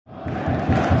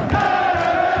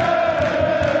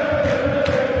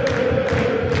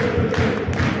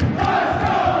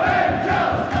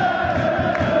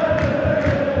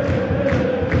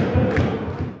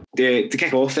to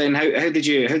kick off then, how did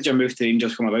your move to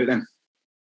Rangers come about then?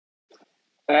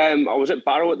 I was at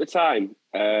Barrow at the time,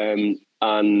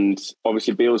 and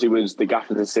obviously Bealsy was the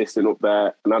gaffer's assistant up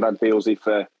there, and I'd had Bealsy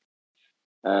for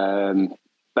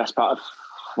best part of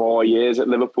 4 years at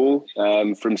Liverpool,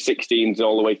 from 16s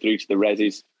all the way through to the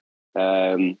resis,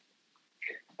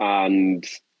 and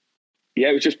yeah,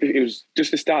 it was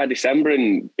just the start of December,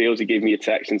 and Bealsy gave me a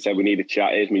text and said, "We need a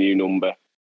chat. Here's my new number.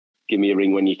 Give me a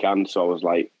ring when you can." So I was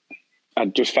like, I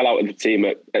just fell out of the team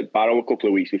at Barrow a couple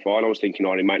of weeks before, and I was thinking,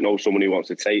 he might know someone who wants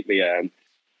to take me,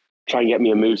 try and get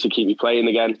me a move to keep me playing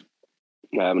again.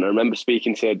 And I remember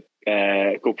speaking to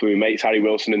a couple of my mates, Harry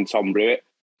Wilson and Tom Brewitt,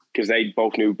 because they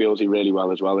both knew Bealsy really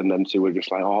well as well, and them two were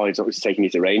just like, he's taking you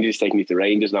to Rangers,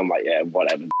 and I'm like, yeah,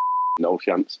 whatever, no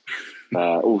chance. So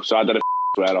I don't know if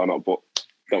swear or not, but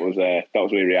that was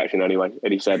my reaction anyway.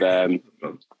 And he said,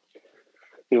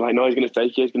 he was like, no, he's going to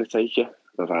take you.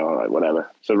 I was like, all right, whatever.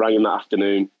 So I rang him that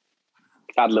afternoon,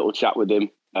 had a little chat with him,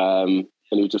 and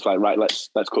he was just like, right, let's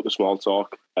cut the small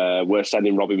talk. We're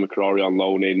sending Robbie McCrory on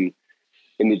loan in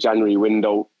the January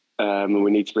window, and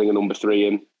we need to bring a number 3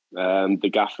 in. The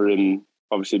gaffer and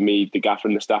obviously me, the gaffer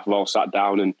and the staff have all sat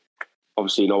down, and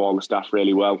obviously know all the staff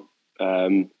really well.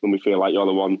 And we feel like you're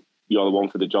the one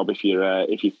for the job if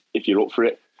you're up for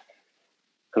it.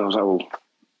 And I was like, well,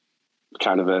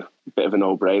 kind of a bit of a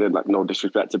no-brainer, like no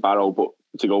disrespect to Barrow, but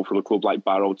to go from a club like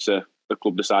Barrow to a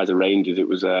club the size of Rangers, it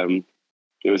was a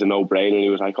no-brainer. And he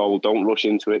was like, well, don't rush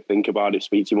into it, think about it,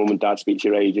 speak to your mum and dad, speak to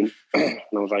your agent. And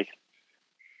I was like,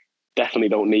 definitely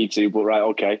don't need to, but right,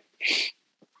 okay.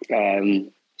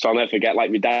 So I'll never forget,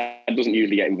 like, my dad doesn't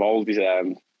usually get involved. He's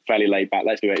fairly laid back,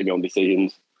 let's do it, my own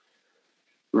decisions.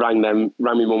 Rang my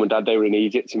mum and dad, they were in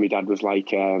Egypt, and my dad was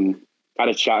like, had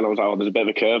a chat, and I was like, there's a bit of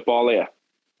a curveball here.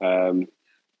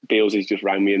 Bealsy's just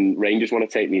rang me, and Rangers want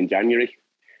to take me in January.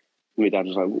 And my dad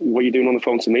was like, what are you doing on the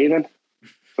phone to me then?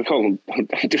 I was like,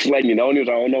 I'm just letting you know. And he was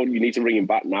like, no, you need to ring him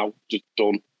back now. Just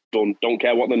done. Don't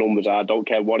care what the numbers are. Don't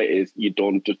care what it is. You're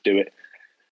done. Just do it.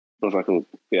 I was like,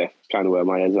 yeah, kind of where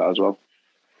my head's at as well.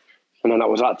 And then that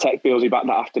was that. Text Bealsy back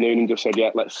that afternoon and just said,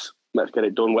 yeah, let's get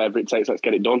it done. Whatever it takes, let's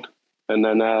get it done. And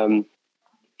then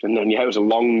yeah, it was a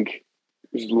long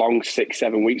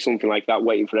 6-7 weeks, something like that,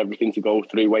 waiting for everything to go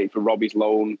through, waiting for Robbie's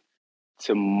loan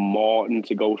to Morton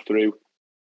to go through.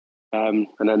 And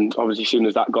then obviously as soon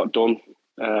as that got done,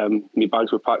 my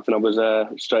bags were packed and I was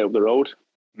straight up the road.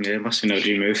 Yeah, it must have been a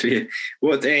dream move for you.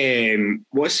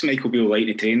 What's Michael Beale like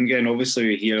to train again? Obviously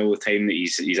we hear all the time that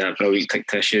he's a brilliant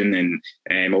tactician,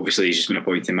 and obviously he's just been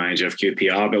appointed manager of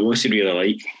QPR, but what's he really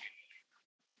like?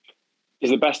 He's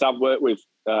the best I've worked with.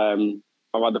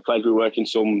 I've had the pleasure of working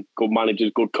some good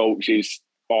managers, good coaches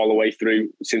all the way through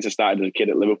since I started as a kid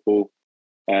at Liverpool.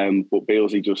 But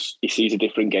Bealsy he sees a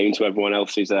different game to everyone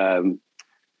else. He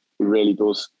really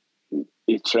does.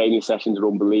 His training sessions are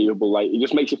unbelievable. Like, he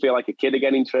just makes you feel like a kid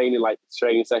again in training. Like,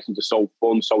 training sessions are so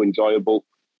fun, so enjoyable.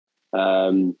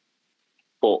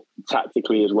 But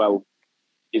tactically as well,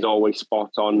 he's always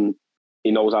spot on.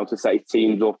 He knows how to set his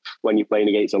teams up when you're playing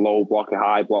against a low block, a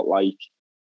high block. Like,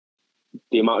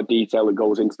 the amount of detail that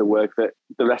goes into the work that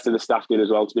the rest of the staff did as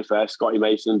well, to be fair. Scotty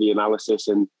Mason, the analysis,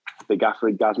 and the gaffer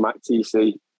and Gaz Mac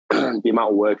TC, the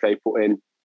amount of work they put in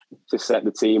to set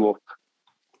the team up.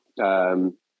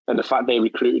 And the fact they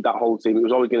recruited that whole team, it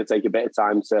was always going to take a bit of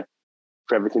time for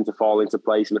everything to fall into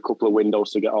place and a couple of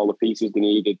windows to get all the pieces they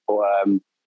needed. But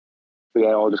yeah,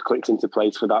 it all just clicked into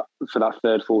place for that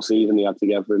third full season they had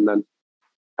together. And then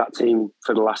that team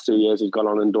for the last 2 years has gone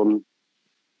on and done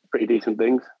pretty decent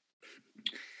things.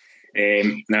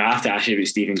 Now I have to ask you about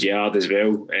Steven Gerrard as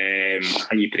well. I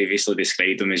think you previously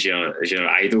described him as your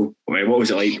idol. I mean, what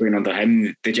was it like playing under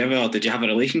him? Did you have a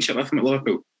relationship with him at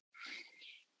Liverpool?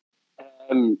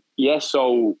 Yeah,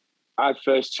 so I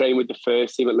first trained with the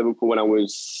first team at Liverpool when I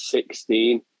was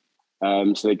 16.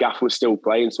 So the gaff was still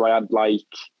playing. So I had like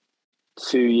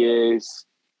 2 years,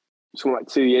 something like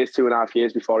 2 years, 2.5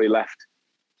 years before he left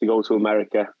to go to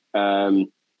America. So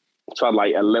I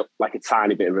had like a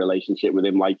tiny bit of a relationship with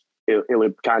him. Like, he'll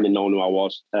have kind of known who I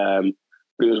was. But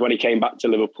it was when he came back to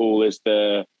Liverpool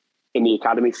in the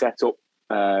academy setup,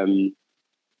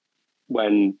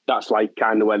 when that's like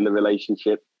kind of when the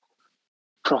relationship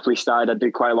properly started. I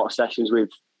did quite a lot of sessions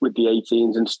with the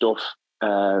 18s and stuff.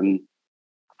 And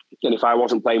if I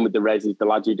wasn't playing with the resis, the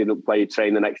lads who didn't play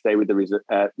train the next day with the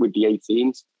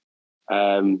 18s.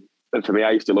 And for me,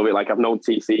 I used to love it. Like, I've known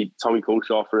TC, Tommy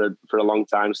Culshaw for a long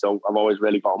time, so I've always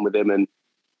really got on with him. And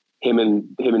him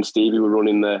and Stevie were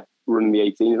running the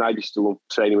 18s, and I used to love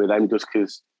training with them just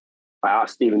because I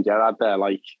asked Steven Gerrard there.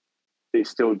 Like, it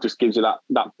still just gives you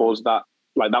that buzz, that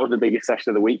like that was the biggest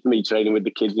session of the week for me, training with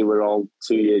the kids who were all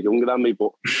 2 years younger than me.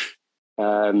 But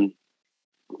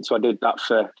so I did that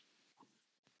for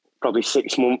probably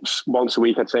 6 months. Once a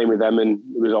week I trained with them, and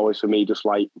it was always for me just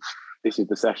like, this is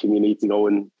the session you need to go.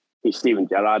 And he's Steven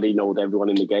Gerrard, he knows everyone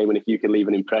in the game, and if you can leave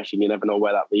an impression, you never know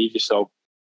where that leaves you. So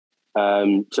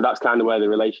that's kind of where the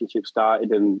relationship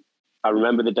started. And I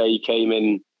remember the day he came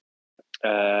in,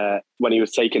 when he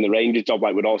was taking the Rangers job,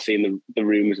 like we'd all seen the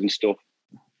rooms and stuff.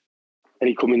 And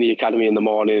he come in the academy in the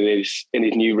morning in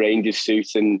his new Rangers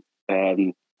suit, and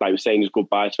like was saying his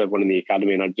goodbye to everyone in the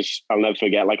academy. And I'll never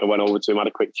forget, like I went over to him, had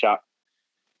a quick chat,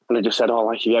 and I just said, "Oh,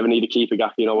 like if you ever need a keeper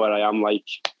gaffer, you know where I am. Like,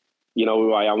 you know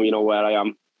who I am, you know where I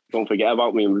am. Don't forget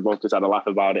about me." And we both just had a laugh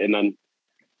about it. And then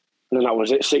that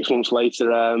was it. 6 months later,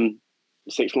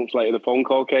 the phone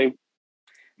call came.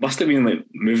 Must have been like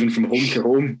moving from home to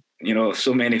home. You know,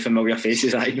 so many familiar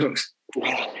faces at Ibrox.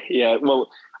 Yeah, well,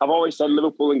 I've always said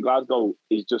Liverpool and Glasgow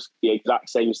is just the exact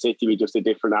same city with just a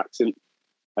different accent.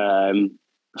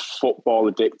 Football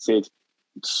addicted,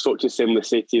 such a similar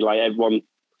city. Like everyone,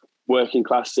 working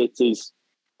class cities.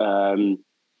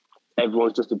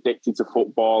 Everyone's just addicted to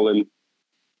football, and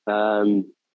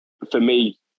for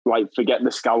me, like forget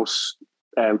the Scouts,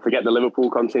 forget the Liverpool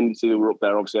contingency who were up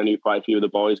there. Obviously, I knew quite a few of the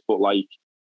boys, but like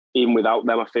even without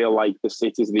them, I feel like the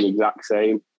cities are the exact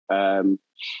same.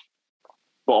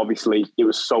 But obviously, it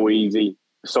was so easy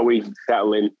to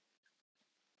settle in,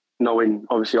 knowing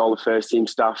obviously all the first team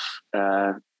staff.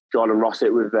 Jordan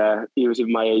Rossett was there. He was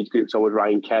in my age group, so was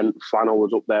Ryan Kent. Flannel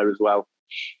was up there as well.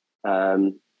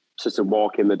 So to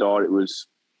walk in the door, it was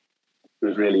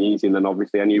really easy. And then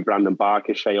obviously I knew Brandon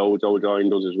Barker, Shea Ojo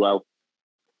joined us as well.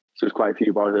 So there's quite a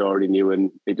few boys I already knew, and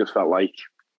it just felt like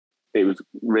it was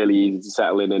really easy to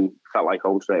settle in and felt like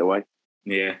home straight away.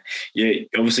 Yeah.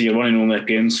 Obviously, your one and only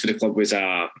appearance for the club was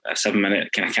a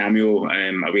 7-minute kind of cameo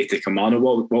away to Kilmarnock.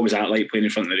 What was that like playing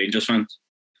in front of the Rangers fans?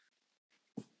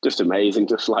 Just amazing.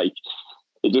 Just like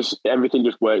everything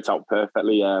just worked out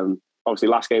perfectly. Obviously,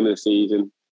 last game of the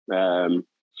season,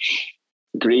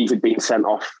 Greaves had been sent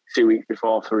off 2 weeks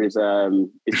before for his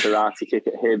karate kick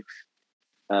at Hibs.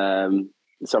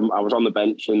 So I was on the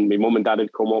bench, and my mum and dad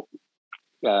had come up.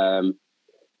 My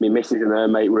missus and her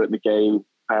mate were at the game.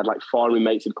 I had like 4 of my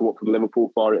mates had come up from Liverpool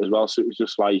for it as well. So it was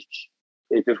just like,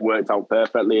 it just worked out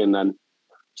perfectly. And then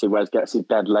see Wes gets his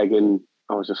dead leg, and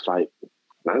I was just like,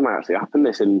 that might actually happen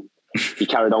this. And he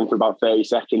carried on for about 30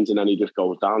 seconds, and then he just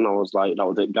goes down. I was like, that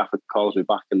was it. Gaffer calls me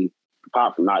back. And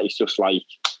apart from that, it's just like,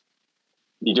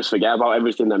 you just forget about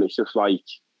everything. And it's just like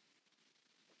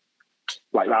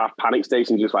that panic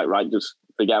station, just like, right, just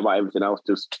forget about everything else.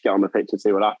 Just get on the pitch and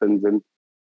see what happens. And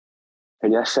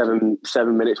yeah, 7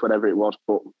 minutes, whatever it was,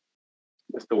 but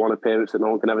it's the one appearance that no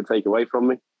one can ever take away from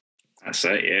me. That's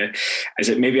it, yeah. Is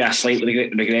it maybe a slight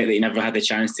regret that you never had the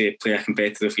chance to play a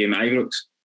competitive game at Ibrox?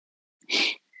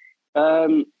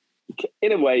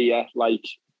 In a way, yeah. Like,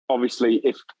 obviously,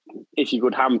 if you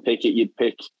could handpick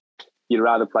it, you'd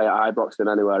rather play at Ibrox than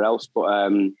anywhere else.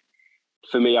 But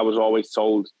for me, I was always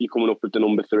told, you're coming up with the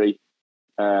number 3.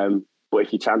 But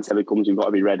if your chance ever comes, you've got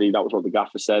to be ready. That was what the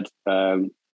gaffer said.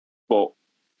 But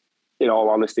in all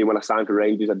honesty, when I signed for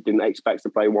Rangers, I didn't expect to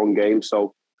play one game.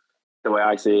 So the way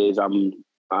I see it is, I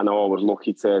know I was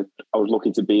lucky to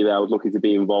be there. I was lucky to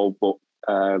be involved, but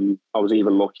I was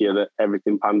even luckier that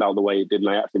everything panned out the way it did, and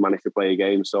I actually managed to play a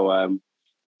game. So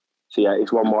yeah,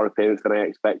 it's one more appearance than I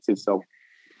expected. So,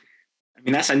 I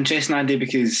mean, that's interesting, Andy,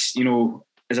 because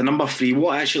as a number 3,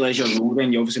 what actually is your role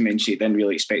then? You obviously mentioned you didn't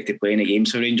really expect to play any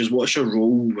games for Rangers. What's your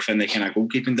role within the kind of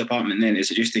goalkeeping department then?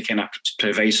 Is it just to kind of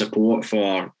provide support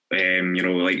for,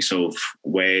 like sort of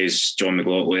Wes, John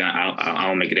McLaughlin,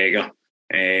 Alan McGregor,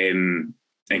 and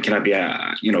can I be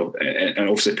and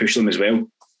obviously push them as well?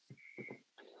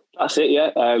 That's it,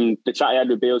 yeah. The chat I had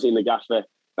with Bealsy and the gaffer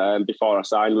before I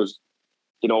signed was,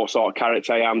 what sort of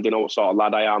character I am, what sort of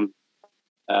lad I am.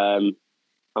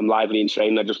 I'm lively in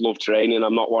training. I just love training.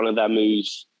 I'm not one of them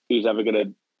who's ever going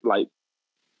to like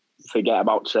forget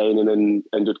about training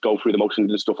and just go through the motions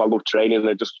and stuff. I love training, and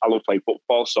I love playing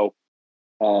football. So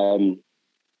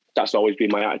that's always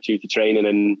been my attitude to training.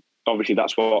 And obviously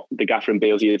that's what the gaffer and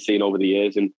Bealsy had seen over the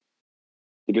years. And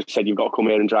he just said, you've got to come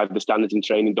here and drive the standards in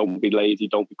training. Don't be lazy.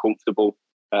 Don't be comfortable.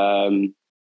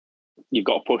 You've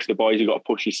got to push the boys. You've got to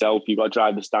push yourself. You've got to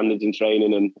drive the standards in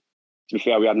training. And to be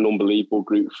fair, we had an unbelievable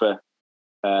group for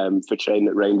training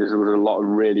at Rangers. There was a lot of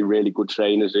really, really good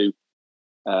trainers who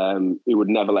would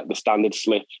never let the standards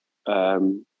slip,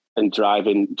 and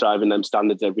driving them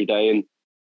standards every day. And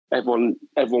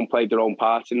everyone played their own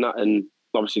part in that. And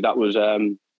obviously that was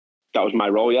my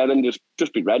role. Yeah, and then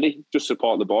just be ready, just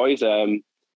support the boys.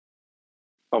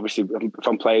 obviously,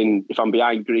 if I'm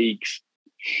behind Griggs,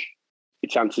 the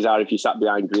chances are if you sat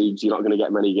behind Griggs, you're not going to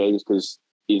get many games because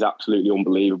he's absolutely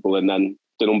unbelievable. And then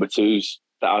the number twos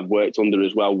that I've worked under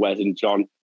as well, Wes and John.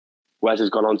 Wes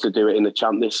has gone on to do it in the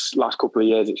champ this last couple of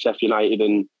years at Sheffield United,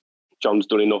 and John's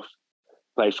done enough.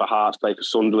 Played for Hearts, played for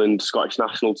Sunderland, Scottish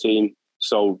national team.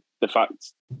 So the fact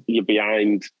you're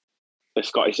behind the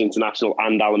Scottish international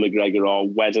and Alan McGregor, or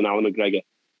Wes and Alan McGregor,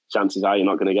 chances are you're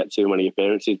not going to get too many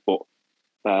appearances. But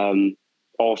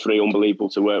all three unbelievable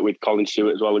to work with. Colin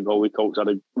Stewart as well, the goalie coach, had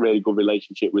a really good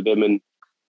relationship with him, and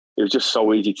it was just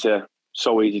so easy to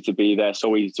be there,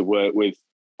 so easy to work with.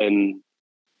 And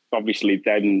obviously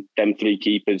them three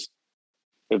keepers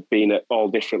have been at all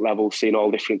different levels, seen all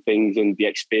different things, and the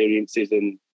experiences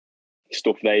and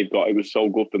stuff they've got. It was so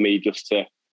good for me just to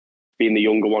being the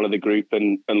younger one of the group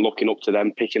and looking up to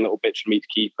them, picking little bits from each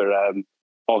keeper.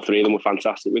 All three of them were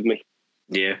fantastic with me.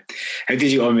 Yeah. How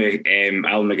did you get on with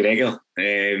Alan McGregor?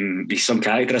 He's some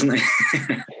character, isn't he?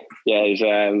 Yeah,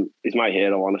 he's my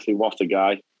hero, honestly. What a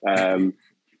guy.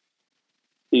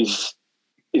 He's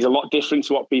a lot different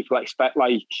to what people expect.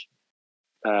 Like,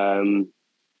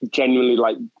 genuinely,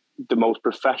 like the most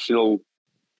professional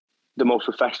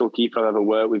keeper I've ever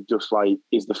worked with. Just like,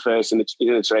 he's the first in the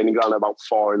training ground at about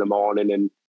 4 a.m.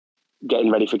 and getting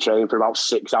ready for training for about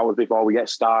 6 hours before we get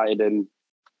started, and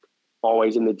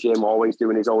always in the gym, always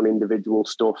doing his own individual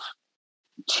stuff.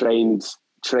 Trains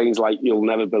like you'll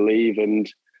never believe, and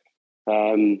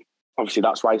obviously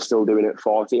that's why he's still doing it at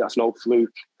 40. That's no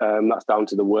fluke. That's down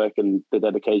to the work and the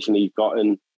dedication he's got,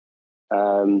 and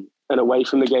away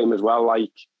from the game as well.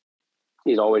 Like,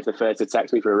 he's always the first to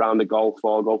text me for a round of golf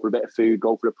or go for a bit of food,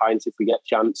 go for a pint if we get a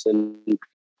chance. And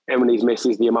when his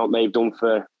misses, the amount they've done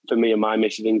for me and my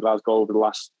misses in Glasgow over the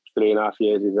last 3.5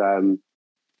 years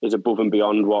is above and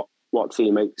beyond what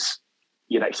teammates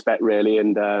you'd expect, really.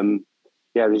 And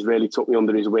he's really took me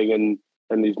under his wing,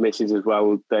 and his misses as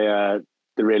well. They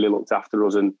really looked after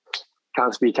us, and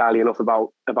can't speak highly enough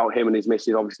about him and his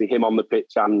misses. Obviously, him on the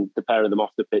pitch and the pair of them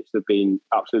off the pitch have been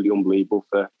absolutely unbelievable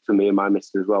for me and my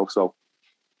misses as well. So,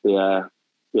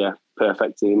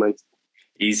 perfect teammate.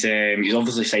 He's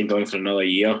obviously signed on for another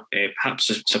year.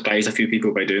 Perhaps surprised a few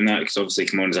people by doing that, because obviously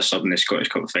come on as a sub in the Scottish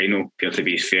Cup final, appeared to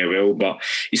be farewell. But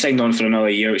he signed on for another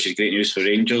year, which is great news for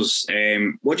Rangers.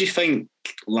 What do you think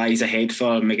lies ahead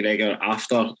for McGregor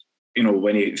after,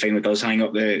 when he finally does hang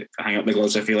up the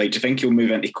gloves? I feel like, do you think he'll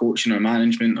move into coaching or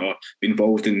management, or be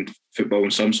involved in football in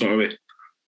some sort of way?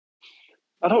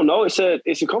 I don't know. It's a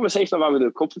conversation I've had with him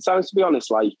a couple of times, to be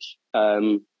honest. Like,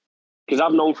 because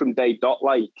I've known from day dot,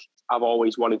 like, I've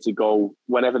always wanted to go,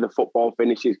 whenever the football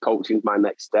finishes, coaching's my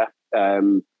next step. I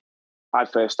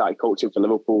first started coaching for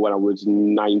Liverpool when I was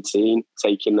 19,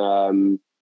 taking the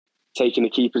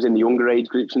keepers in the younger age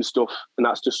groups and stuff. And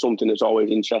that's just something that's always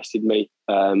interested me.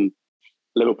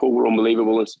 Liverpool were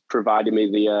unbelievable and provided me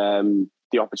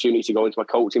the opportunity to go into my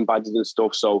coaching badges and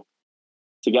stuff. So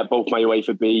to get both my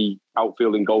UEFA B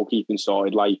outfield and goalkeeping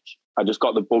sorted, like, I just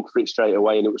got the bug for it straight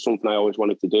away, and it was something I always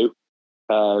wanted to do.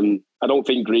 I don't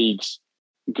think Griggs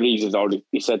has already,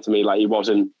 he said to me, like,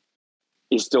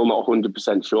 he's still not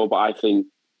 100% sure, but I think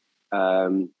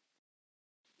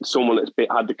someone that's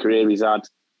had the career he's had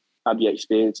the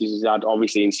experiences he's had,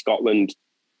 obviously in Scotland,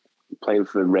 playing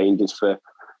for Rangers for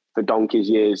donkey's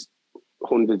years,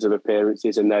 hundreds of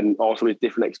appearances, and then also his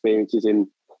different experiences in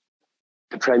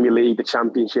the Premier League, the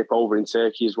Championship, over in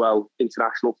Turkey as well,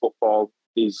 international football.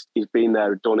 He's been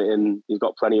there, done it, and he's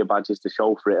got plenty of badges to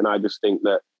show for it. And I just think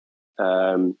that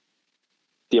the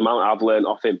amount I've learned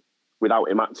off him without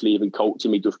him actually even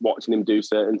coaching me, just watching him do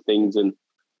certain things, and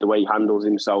the way he handles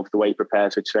himself, the way he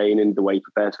prepares for training, the way he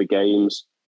prepares for games.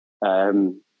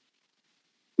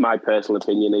 My personal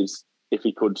opinion is if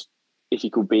he could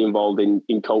be involved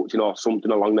in coaching or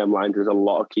something along them lines, there's a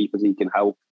lot of keepers he can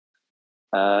help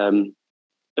and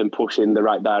push in the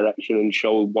right direction and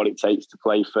show what it takes to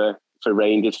play for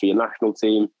Rangers, for your national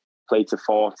team. Played to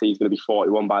 40, he's going to be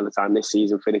 41 by the time this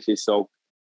season finishes. So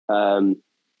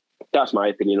that's my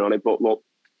opinion on it. But look,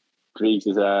 Griggs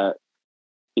he's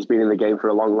been in the game for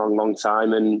a long, long, long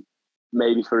time, and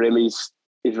maybe for him, he's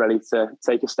ready to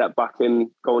take a step back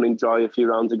and go and enjoy a few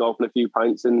rounds of golf and a few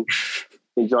pints and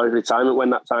enjoy his retirement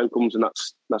when that time comes, and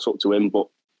that's up to him. But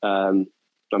I'm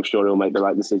sure he'll make the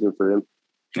right decision for him.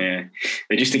 Yeah,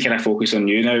 but just to kind of focus on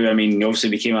you now, I mean, you obviously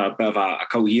became a bit of a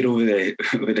cult hero with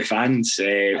the fans.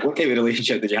 What kind of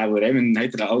relationship did you have with him, and how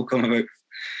did that all come about?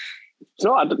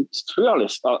 No, to be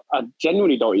honest, I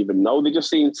genuinely don't even know. They just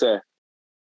seem to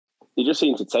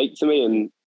take to me, and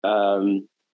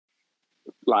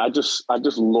like I just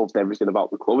loved everything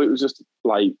about the club. It was just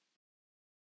like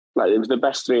like, it was the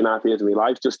best 3.5 years of my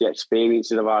life, just the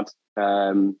experiences I've had.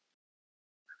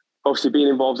 Obviously, being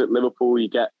involved at Liverpool, you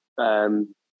get a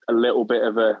little bit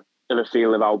of a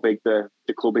feel of how big the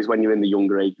club is when you're in the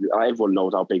younger age. Everyone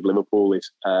knows how big Liverpool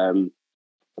is.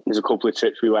 There's a couple of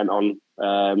trips we went on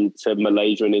to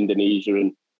Malaysia and Indonesia,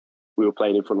 and we were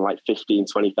playing in front of like 15,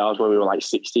 20,000 when we were like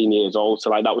 16 years old. So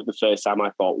like that was the first time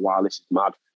I thought, wow, this is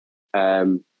mad.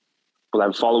 But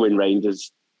then following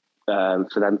Rangers for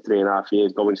them 3.5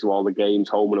 years, going to all the games,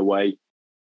 home and away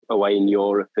in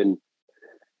Europe, and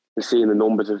seeing the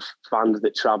numbers of fans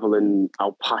that travel and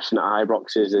how passionate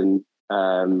Ibrox is, and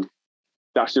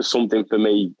that's just something for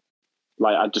me.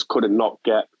 Like I just couldn't not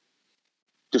get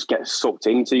sucked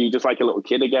into. You just like a little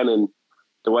kid again. And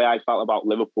the way I felt about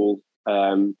Liverpool,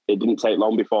 it didn't take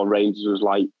long before Rangers was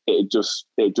like it just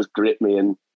gripped me.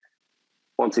 And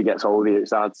once it gets older,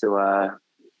 it's hard to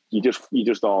you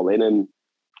just all in. And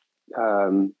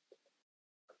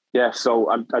so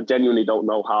I genuinely don't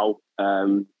know how,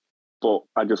 but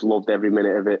I just loved every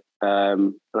minute of it.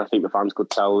 And I think the fans could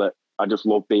tell that I just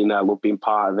love being there, love being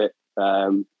part of it.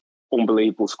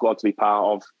 Unbelievable squad to be part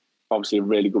of. Obviously, a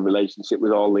really good relationship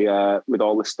with all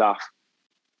the staff,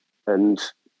 and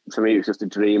for me, it was just a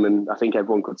dream. And I think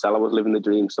everyone could tell I was living the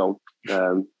dream. So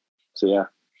yeah.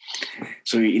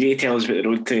 So you need to tell us about the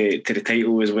road to the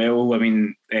title as well. I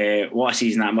mean, what a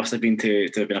season that must have been to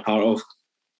have been a part of.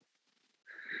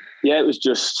 Yeah, it was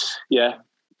just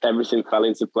everything fell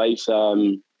into place.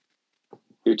 It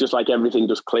was just like everything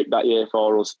just clicked that year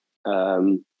for us.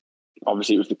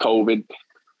 Obviously, it was the COVID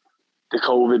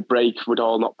break. We'd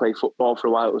all not play football for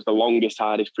a while. It was the longest,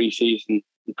 hardest pre-season.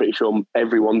 I'm pretty sure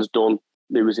everyone's done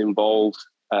who was involved.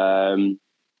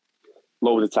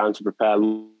 Loads of time to prepare,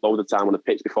 loads of time on the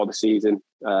pitch before the season.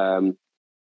 And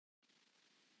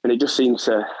it just seems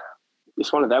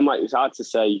it's one of them, like, it's hard to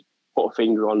say, put a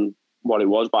finger on what it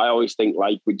was, but I always think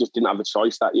like we just didn't have a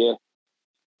choice that year.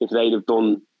 If they'd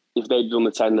done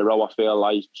the 10 in a row, I feel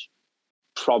like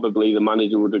probably the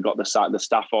manager would have got the sack, the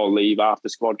staff all leave, half the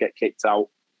squad get kicked out.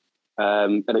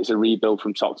 And it's a rebuild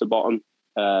from top to bottom,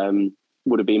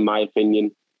 would have been my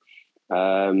opinion.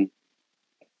 And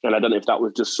I don't know if that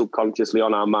was just subconsciously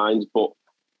on our minds, but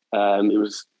it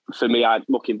was, for me,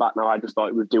 looking back now, I just thought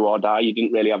it was do or die. You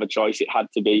didn't really have a choice. It had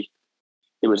to be,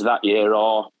 it was that year,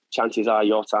 or chances are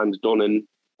your time's done and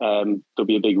there'll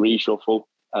be a big reshuffle.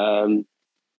 But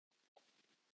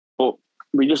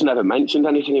we just never mentioned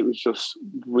anything. It was just,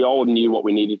 we all knew what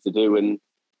we needed to do, and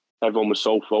everyone was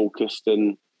so focused,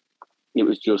 and it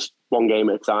was just one game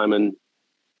at a time, and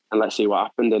let's see what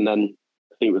happened. And then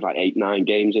I think it was like 8-9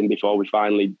 games in before we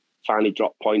finally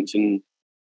dropped points, and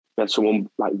we had someone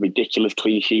like ridiculous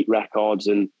clean sheet records,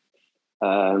 and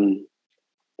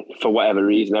for whatever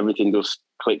reason, everything just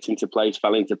clicked into place,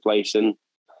 fell into place, and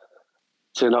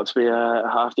turned out to be a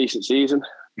half decent season.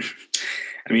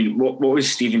 I mean, what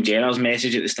was Steven Gerrard's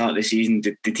message at the start of the season?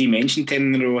 Did he mention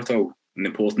 10 in a row at all, and the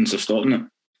importance of stopping it?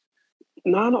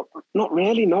 No, not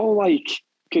really. No, like,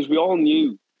 because we all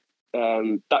knew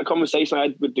that conversation I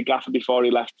had with the gaffer before he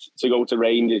left to go to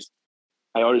Rangers.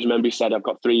 I always remember he said, "I've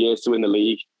got 3 years to win the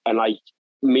league," and like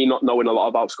me not knowing a lot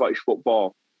about Scottish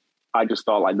football, I just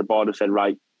thought like the board have said,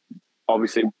 right,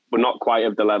 obviously we're not quite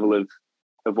at the level of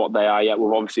what they are yet.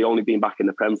 We've obviously only been back in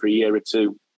the Prem for a year or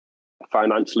two.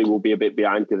 Financially, we'll be a bit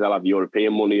behind because they'll have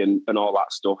European money and all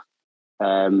that stuff.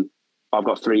 I've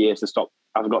got 3 years to stop.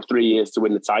 I've got 3 years to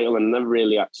win the title, and I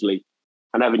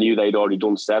never knew they'd already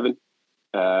done 7.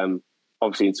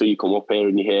 Obviously, until you come up here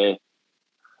and you hear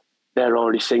they're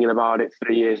already singing about it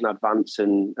 3 years in advance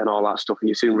and all that stuff, and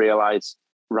you soon realise,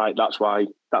 right, that's why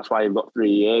you've got 3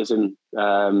 years. And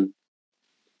but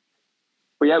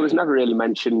yeah, it was never really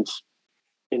mentioned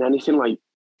in anything. Like,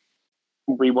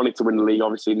 we wanted to win the league,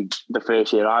 obviously, the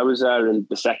first year I was there, and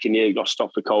the second year it got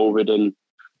stopped for COVID.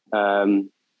 And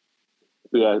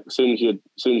yeah, as soon as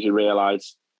you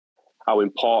realise how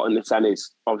important the 10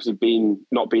 is, obviously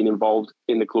not being involved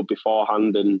in the club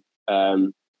beforehand, and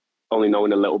only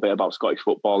knowing a little bit about Scottish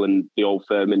football and the old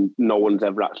firm, and no one's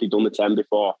ever actually done the 10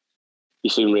 before, you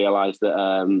soon realise that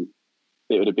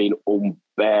it would have been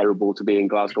unbearable to be in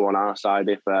Glasgow on our side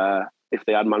if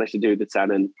they had managed to do the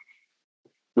 10. And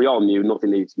we all knew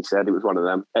nothing needed to be said. It was one of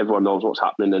them. Everyone knows what's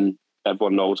happening, and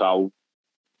everyone knows how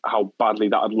badly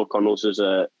that would look on us as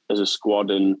a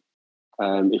squad. And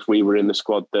if we were in the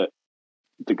squad that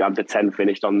had the 10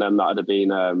 finished on them, that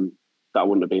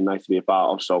wouldn't have been nice to be a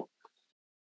part of. So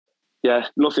yeah,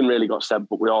 nothing really got said,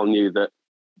 but we all knew that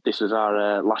this was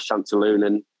our last chance to learn,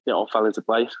 and it all fell into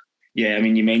place. Yeah, I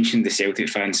mean, you mentioned the Celtic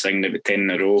fans singing about 10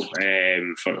 in a row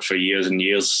for years and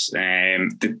years.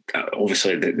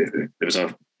 Obviously, there was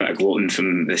a bit of gloating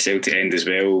from the Celtic end as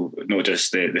well, not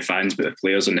just the fans but the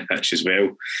players on the pitch as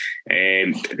well.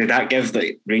 Did that give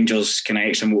Rangers kind of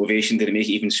extra motivation? Did it make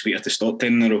it even sweeter to stop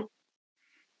 10 in a row?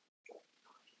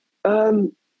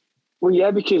 Well,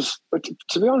 yeah, because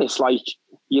to be honest,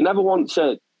 you never want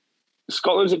to.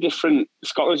 Scotland's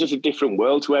just a different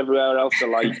world to everywhere else.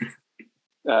 So it's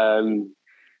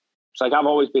I've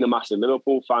always been a massive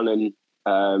Liverpool fan, and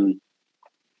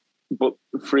but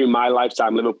through my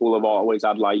lifetime, Liverpool have always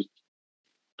had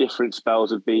different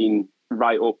spells of being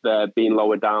right up there, being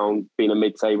lower down, being a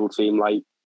mid-table team.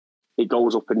 It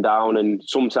goes up and down, and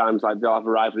sometimes they'll have a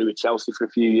rivalry with Chelsea for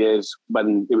a few years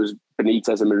when it was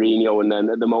Benitez and Mourinho, and then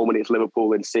at the moment it's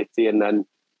Liverpool and City, and then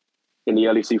in the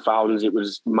early 2000s it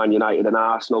was Man United and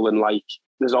Arsenal, and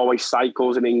there's always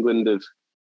cycles in England of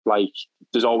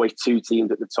there's always two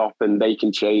teams at the top, and they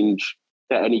can change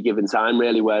at any given time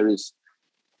really. Whereas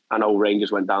I know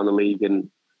Rangers went down the league and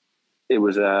it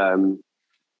was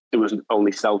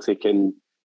only Celtic and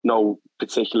no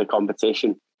particular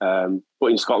competition. But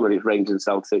in Scotland, it's Rangers and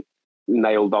Celtic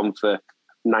nailed on for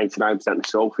 99% of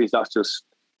trophies. That's just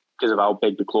because of how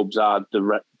big the clubs are,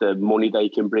 the money they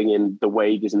can bring in, the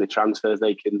wages and the transfers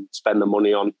they can spend the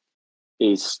money on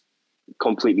is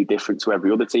completely different to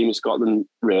every other team in Scotland,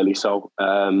 really. So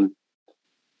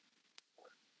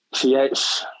yeah,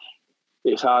 it's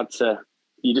hard to.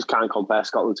 You just can't compare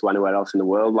Scotland to anywhere else in the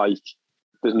world.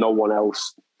 There's no one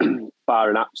else, bar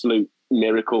an absolute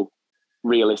miracle.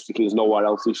 Realistically, there's nowhere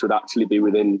else who should actually be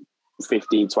within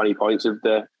 15, 20 points of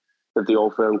the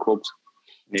Old Firm clubs.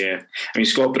 Yeah, I mean,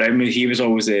 Scott Brown, he was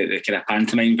always the kind of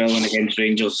pantomime villain against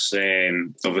Rangers.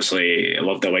 Obviously, I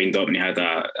loved the wind-up, and he had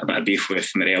a bit of beef with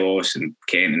Morelos and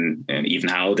Kent and even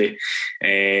Halliday.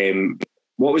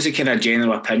 What was the kind of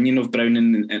general opinion of Brown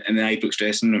in the Ibrox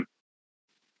dressing room?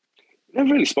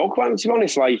 Never really spoke about him, to be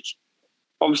honest.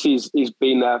 Obviously, he's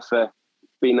been there for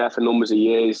numbers of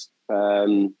years.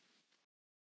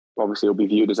 Obviously, he'll be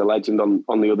viewed as a legend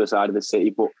on the other side of the city.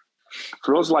 But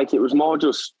for us, it was more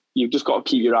just, you've just got to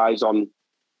keep your eyes on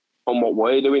what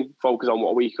we're doing, focus on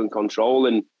what we can control.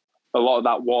 And a lot of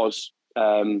that was,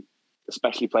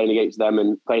 especially playing against them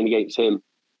and playing against him,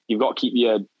 you've got to keep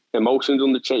your emotions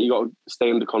under check. You've got to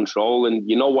stay under control, and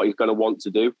you know what he's going to want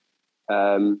to do.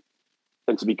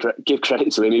 And to give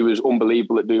credit to him, he was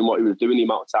unbelievable at doing what he was doing. The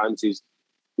amount of times he's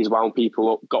wound people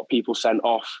up, got people sent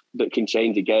off that can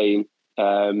change a game.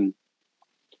 That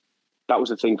was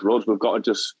the thing for us. We've got to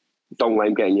just don't let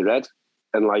him get in your head.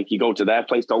 And you go to their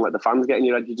place, don't let the fans get in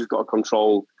your head. You just got to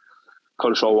control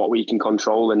what we can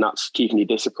control, and that's keeping your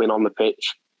discipline on the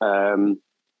pitch.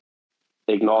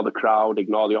 Ignore the crowd,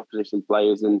 ignore the opposition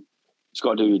players, and just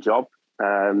got to do your job.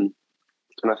 And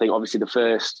I think obviously the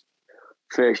first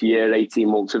year, 18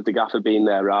 months of the gaffer being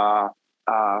there, our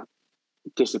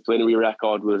disciplinary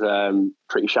record was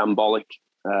pretty shambolic.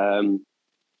 And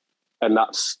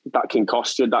that can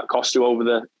cost you. That costs you over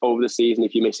the season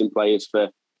if you're missing players for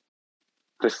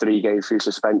 3 games through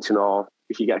suspension, or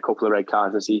if you get a couple of red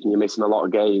cards in the season, you're missing a lot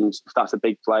of games. If that's a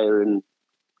big player, and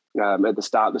at the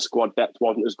start the squad depth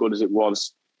wasn't as good as it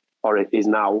was or it is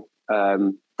now,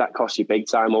 that costs you big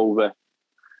time over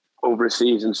a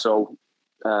season. So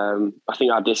I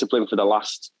think our discipline for the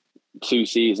last 2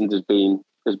 seasons has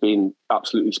been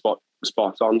absolutely spot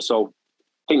on. So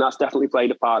I think that's definitely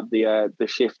played a part. The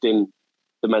shift in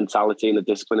the mentality and the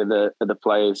discipline of the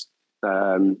players,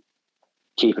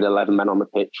 keeping 11 men on the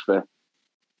pitch for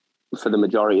the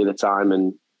majority of the time,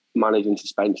 and managing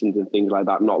suspensions and things like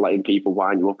that, not letting people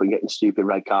wind you up and getting stupid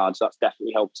red cards. That's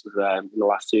definitely helped us in the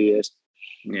last 2 years.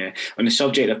 Yeah. On the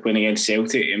subject of playing against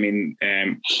Celtic, I mean,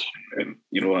 I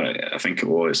think it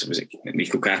was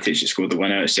Nico Katic that scored the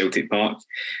winner at Celtic Park.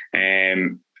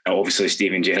 Obviously,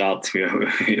 Steven Gerrard,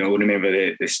 we all remember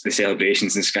the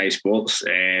celebrations in Sky Sports.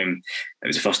 It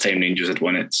was the first time Rangers had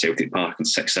won at Celtic Park in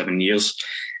 6-7 years.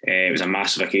 It was a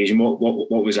massive occasion. What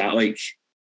was that like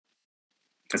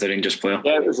as a Rangers player?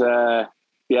 Yeah, it was. That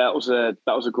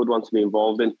was a good one to be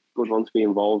involved in.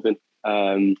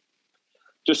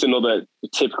 Just another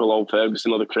typical Old Firm, just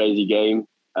another crazy game.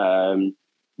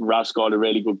 Raz scored a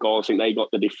really good goal. I think they got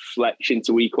the deflection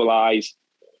to equalise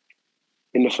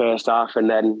in the first half, and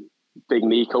then Big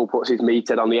Nico puts his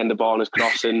meathead on the end of Borna's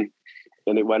cross, and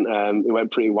it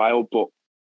went pretty wild. But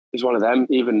it's one of them.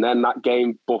 Even then, that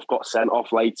game, Buff got sent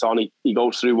off late on. He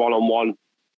goes through 1-on-1.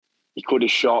 He could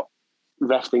have shot.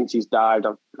 Ref thinks he's dived.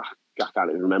 I can't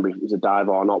even remember if it was a dive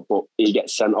or not, but he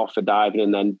gets sent off for diving,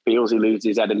 and then Bealsy loses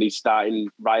his head and he's starting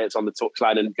riots on the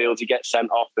touchline, and Bealsy gets sent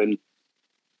off, and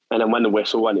then when the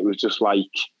whistle went, it was just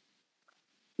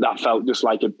that felt just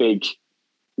like a big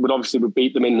we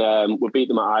beat them we beat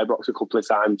them at Ibrox a couple of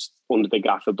times under the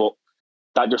gaffer, but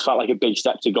that just felt like a big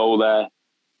step to go there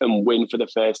and win for the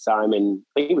first time in,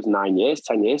 I think it was 9 years,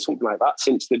 10 years, something like that,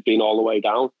 since they'd been all the way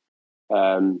down.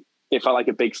 It felt like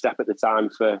a big step at the time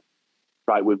for,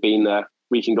 right, we've been there,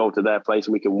 we can go to their place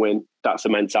and we can win. That's a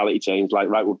mentality change. Like,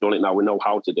 right, we've done it now, we know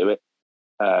how to do it.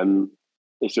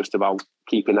 It's just about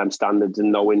keeping them standards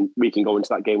and knowing we can go into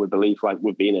that game with belief, like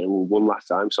we've been here and we won last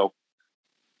time, so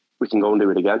we can go and do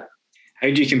it again. How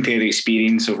do you compare the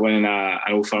experience of winning an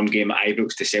Old Firm game at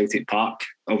Ibrox to Celtic Park?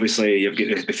 Obviously, you've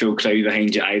got the full crowd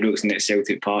behind you at Ibrox, and at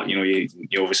Celtic Park, you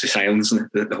obviously silence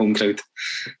the home crowd.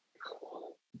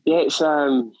 Yeah,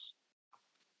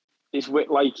 it's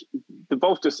like they're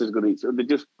both just as good as each other.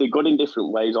 They're good in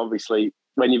different ways. Obviously,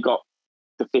 when you've got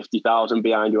the 50,000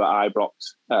 behind you at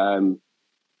Ibrox,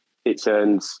 it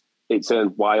turns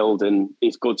wild, and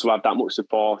it's good to have that much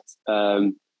support.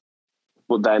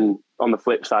 But then on the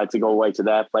flip side, to go away to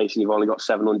their place and you've only got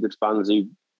 700 fans who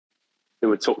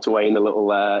were tucked away in a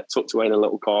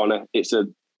little corner. It's a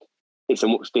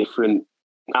much different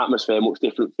atmosphere, much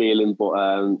different feeling. But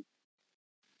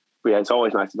yeah, it's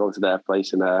always nice to go to their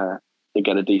place and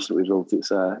get a decent result.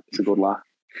 It's a good laugh.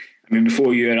 I mean,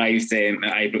 before you arrived at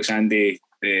Ibrox, Andy,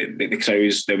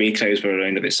 the away crowds were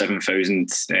around about 7,000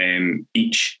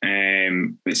 each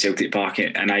at Celtic Park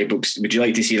and Ibrox. Would you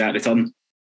like to see that return?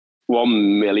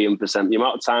 1,000,000%. The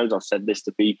amount of times I've said this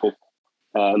to people,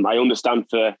 I understand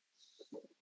for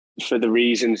the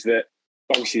reasons that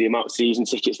obviously the amount of season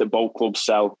tickets that both clubs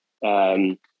sell,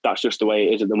 that's just the way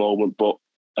it is at the moment. But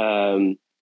I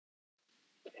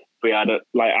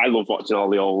love watching all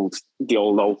the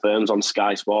old firms on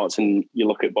Sky Sports, and you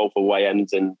look at both away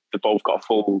ends, and they've both got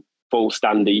a full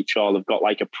stand each, or they've got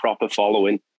like a proper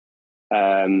following.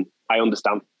 I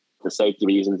understand for safety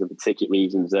reasons and for ticket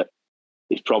reasons that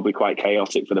it's probably quite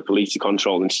chaotic for the police to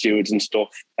control and stewards and stuff.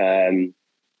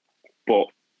 But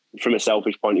from a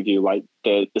selfish point of view, like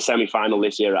the semi-final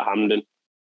this year at Hampden,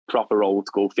 proper old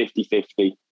school,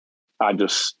 50-50.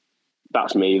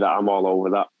 That's me, that I'm all over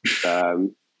that.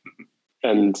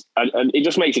 And it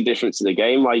just makes a difference to the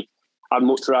game. Like, I'd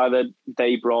much rather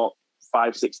they brought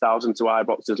 5,000-6,000 to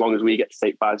Ibrox, as long as we get to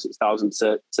take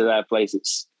 5,000-6,000 to their place.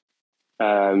 It's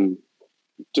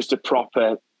just a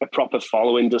proper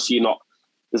following. Just so you're not,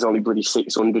 there's only bloody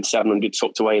 600, 700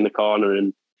 tucked away in the corner.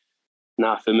 And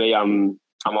now for me, I'm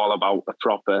all about a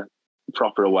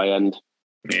proper away end.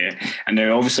 Yeah, and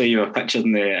now obviously you were pictured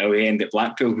in the away end at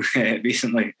Blackpool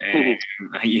recently.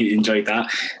 You enjoyed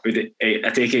that. I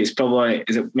take it is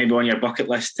it maybe on your bucket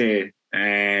list to be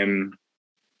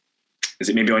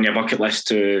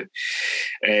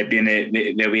in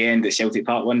the away end at Celtic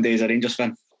Park one day as a Rangers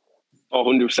fan?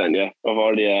 100%, yeah. I've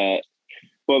already.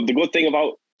 Well, the good thing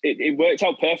about it worked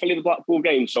out perfectly, the Blackpool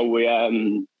game. So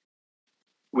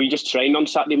we just trained on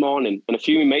Saturday morning, and a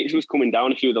few of my mates was coming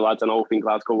down. A few of the lads I know up in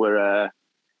Glasgow were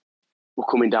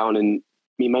coming down, and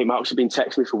my mate Mark's have been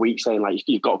texting me for weeks saying, like,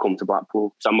 you've got to come to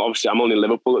Blackpool. So I'm only in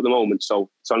Liverpool at the moment, so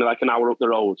it's only like an hour up the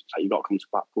road. It's like, you've got to come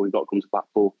to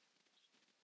Blackpool.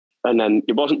 And then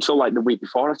it wasn't until like the week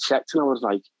before I checked, and I was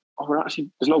like, oh,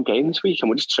 there's no game this week, and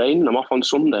we're just training. I'm off on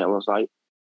Sunday. I was like,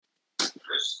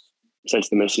 said to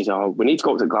the missus, oh, we need to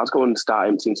go to Glasgow and start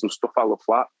emptying some stuff out of the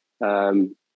flat.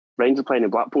 Rangers are playing in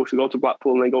Blackpool. Should we go to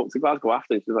Blackpool and then go up to Glasgow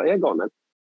after? She's like, yeah, go on then.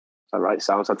 So, right,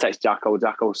 sounds. So I text Jacko.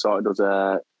 Jacko sorted us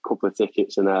a couple of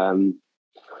tickets, and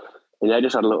yeah,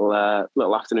 just had a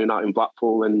little afternoon out in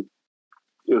Blackpool, and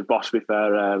it was boss, to be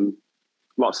fair.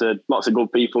 Lots of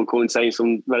good people coming saying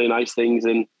some very nice things,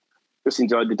 and just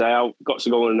enjoyed the day out. Got to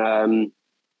go and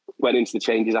went into the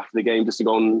changes after the game just to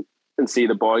go and see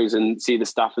the boys and see the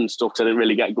staff and stuff. So I didn't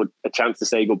really get a chance to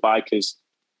say goodbye, because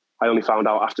I only found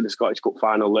out after the Scottish Cup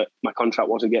final that my contract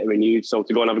wasn't getting renewed. So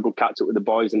to go and have a good catch up with the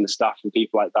boys and the staff and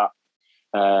people like that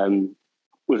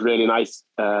was really nice.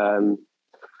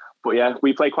 But yeah,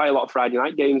 we play quite a lot of Friday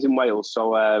night games in Wales.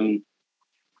 So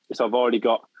I've already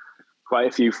got quite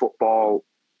a few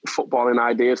footballing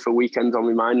ideas for weekends on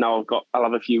my mind now. I'll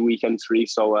have a few weekends free.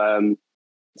 So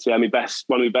yeah, one of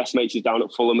my best mates is down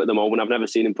at Fulham at the moment. I've never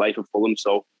seen him play for Fulham,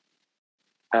 so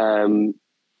we'll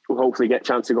hopefully get a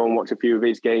chance to go and watch a few of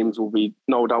his games. We'll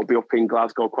no doubt be up in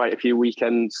Glasgow quite a few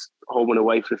weekends, home and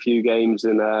away for a few games,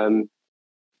 and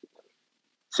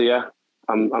so yeah,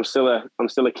 I'm still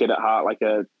a kid at heart.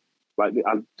 I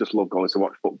just love going to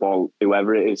watch football,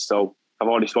 whoever it is. So I've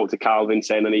already spoke to Calvin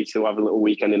saying I need to have a little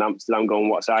weekend in Amsterdam, go and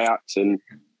watch Ajax, and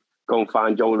go and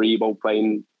find Joe Aribo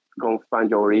playing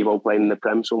in the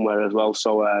Prem somewhere as well.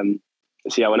 So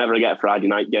yeah, whenever I get a Friday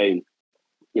night game,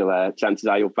 chances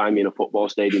are you'll find me in a football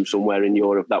stadium somewhere in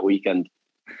Europe that weekend.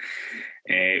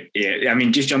 Yeah, I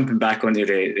mean, just jumping back onto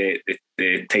the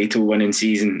title winning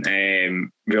season,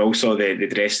 we all saw the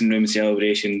dressing room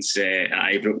celebrations at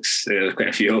Ibrox. There were quite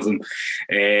a few of them.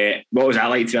 What was that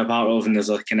like to be a part of? And there's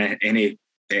like kind of any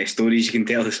stories you can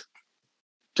tell us?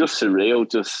 Just surreal,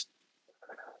 just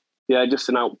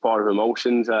an outpour of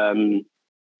emotions.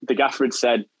 The gaffer had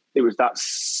said it was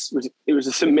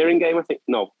a St Mirren game, I think.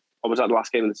 No, or was that the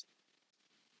last game of this?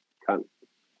 Can't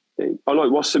think. Oh no,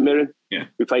 it was St Mirren. Yeah,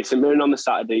 we played St Mirren on the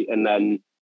Saturday, and then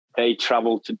they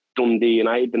travelled to Dundee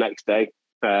United the next day.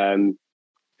 And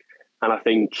I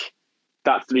think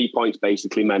that 3 points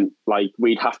basically meant like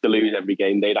we'd have to lose every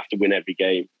game, they'd have to win every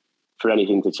game for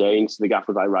anything to change. So the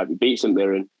gaffer was like, right, we beat St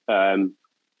Mirren.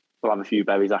 We'll have a few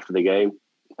berries after the game.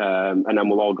 And then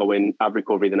we'll all go in, have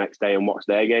recovery the next day and watch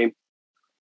their game.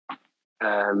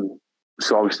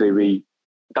 So obviously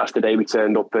that's the day we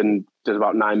turned up, and there's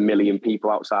about 9 million people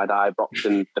outside Ibrox,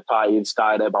 and the party had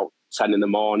started at about 10 in the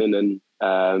morning.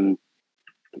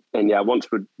 And yeah, once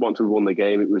we won the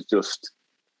game, it was just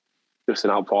an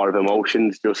outpour of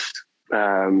emotions, just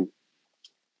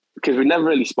because we never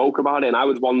really spoke about it. And I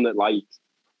was one that, like,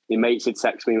 my mates had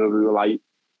texted me when we were like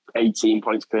 18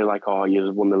 points clear, like, oh,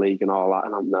 you've won the league and all that.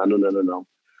 And I'm no.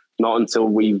 Not until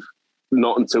we've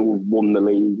won the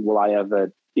league will I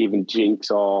ever even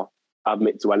jinx or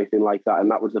admit to anything like that.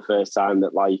 And that was the first time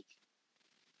that, like,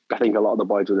 I think a lot of the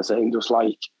boys were the same, just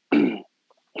like,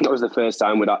 that was the first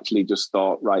time we'd actually just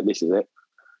thought, right, this is it.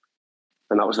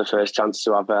 And that was the first chance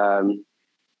to have a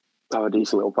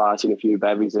decent little party and a few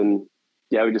bevies. And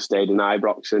yeah, we just stayed in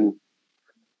Ibrox and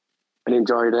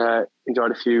enjoyed a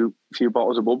few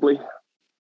bottles of bubbly.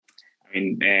 I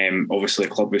mean, obviously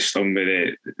the club was stung by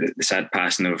the sad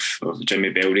passing of Jimmy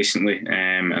Bell recently.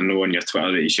 I know on your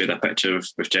Twitter that you shared a picture of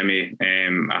Jimmy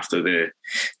after the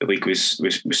league was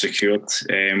secured.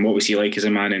 What was he like as a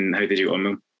man, and how did you get on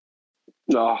with him?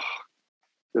 Oh,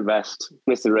 the best.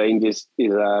 Mr. Rangers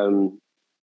is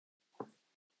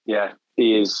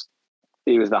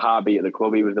he was the heartbeat of the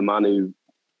club. He was the man who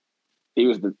he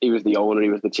was the owner, he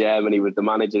was the chairman, he was the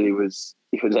manager, he was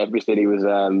everything. He was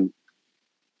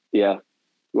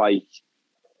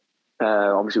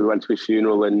obviously we went to his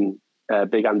funeral, and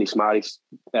big Andy Firth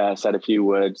said a few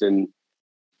words, and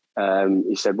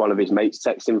he said one of his mates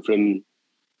texted him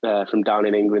from down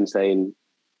in England saying,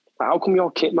 how come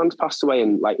your kit man's passed away?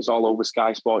 And like, it's all over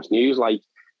Sky Sports News. Like,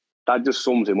 that just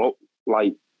sums him up.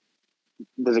 Like,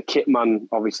 there's a kit man,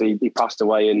 obviously he passed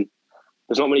away, and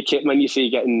there's not many kit men you see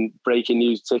getting breaking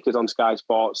news tickers on Sky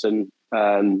Sports. And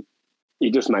he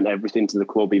just meant everything to the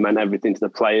club. He meant everything to the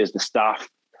players, the staff,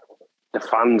 the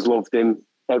fans loved him.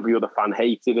 Every other fan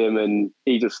hated him, and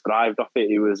he just thrived off it.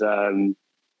 He was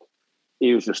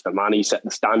just a man. He set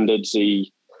the standards.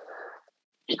 He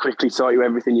quickly taught you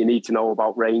everything you need to know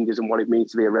about Rangers and what it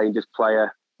means to be a Rangers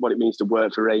player, what it means to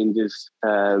work for Rangers.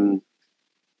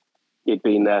 He'd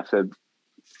been there for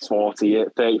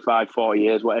 35, 40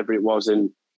 years, whatever it was,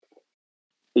 and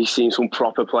he's seen some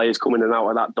proper players coming in and out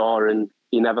of that door, and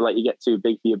he never let you get too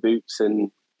big for your boots, and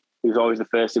he was always the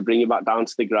first to bring you back down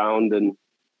to the ground. And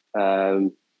I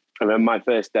remember my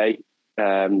first day,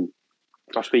 I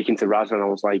was speaking to Raz, and I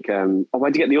was like,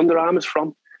 where'd you get the Under Armours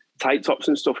from? Tight tops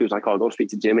and stuff. He was like, oh, go speak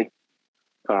to Jimmy.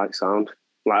 All right, sound.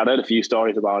 Like, I'd heard a few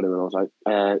stories about him, and I was like,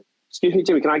 excuse me,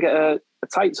 Jimmy, can I get a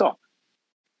tight top?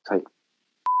 It's like,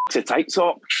 it's a tight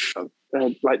top.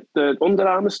 Like the Under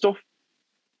Armour stuff.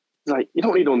 It's like, you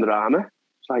don't need Under Armour.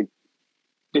 It's like,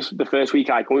 the first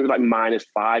week I come, it was like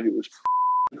 -5. It was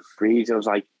freezing. I was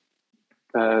like,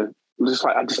 I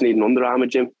just need an Under Armour,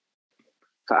 Jim.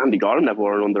 It's like, Andy Gorham never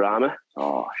wore an Under Armour.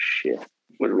 Oh, shit.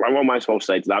 What am I supposed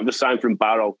to say to that? I've just signed from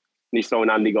Barrow, and he's throwing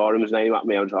Andy Gorham's name at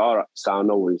me. I was like, all right, sound,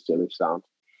 no worries, Jimmy, sound.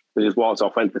 I just walked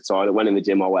off, went to the toilet, went in the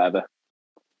gym or whatever,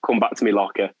 come back to my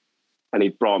locker, and he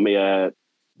brought me an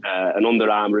Under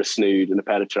Armour, a snood, and a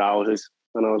pair of trousers.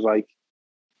 And I was like,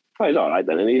 oh, he's all right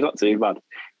then, and he's not too bad.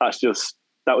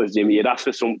 That was Jimmy. You'd ask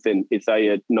for something, he'd say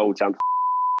you had no chance.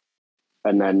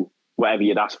 And then whatever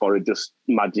you'd ask for would just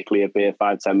magically appear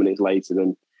 5-10 minutes later.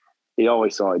 And he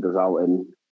always sorted us out. And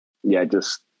yeah,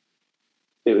 that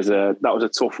was a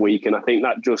tough week. And I think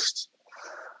that just,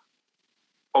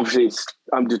 obviously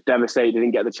I'm just devastated he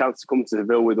didn't get the chance to come to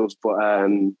Seville with us. But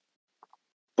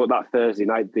that Thursday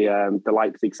night, the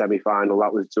Leipzig semi-final,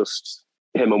 that was just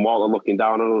him and Walter looking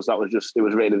down on us. That was just, it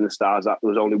was written in the stars that there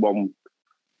was only one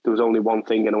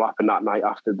thing going to happen that night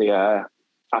after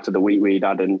the week we'd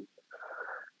had, and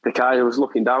the guy was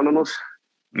looking down on us.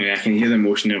 Yeah, I can hear the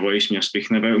emotion in your voice when you're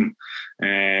speaking about him.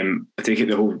 I take it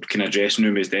the whole kind of dressing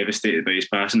room is devastated by his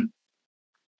passing.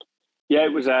 Yeah,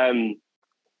 it was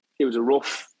a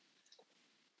rough.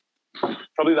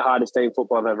 probably the hardest day in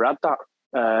football I've ever had. That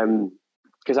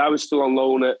because I was still on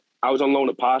loan at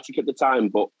Partick at the time,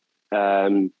 but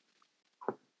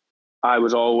I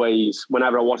was always,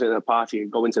 whenever I wasn't at a party,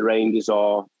 I'd go into Rangers,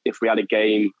 or if we had a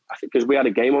game, I think because we had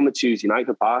a game on the Tuesday night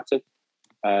for Partick.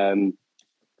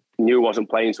 Knew I wasn't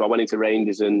playing, so I went into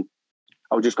Rangers and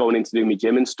I was just going in to do my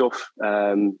gym and stuff.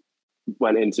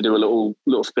 Went in to do a little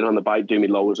spin on the bike, do my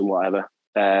lowers and whatever.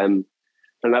 And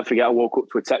I forget, I woke up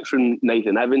to a text from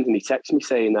Nathan Evans, and he texted me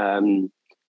saying,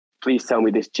 please tell me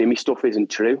this Jimmy stuff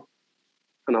isn't true.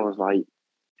 And I was like,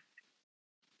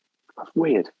 that's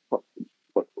weird.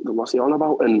 What's he on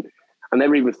about? And I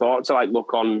never even thought to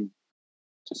look on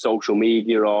social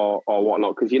media or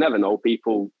whatnot, because you never know,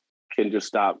 people can just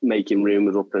start making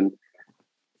rumours up and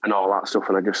all that stuff.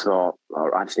 And I just thought,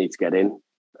 oh, I just need to get in.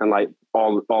 And it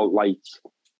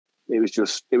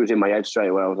was in my head straight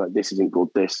away. I was like, this isn't good.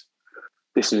 This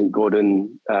isn't good.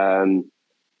 And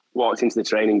walked into the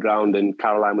training ground, and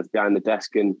Caroline was behind the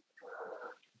desk, and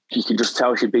you could just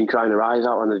tell she'd been crying her eyes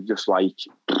out, and it just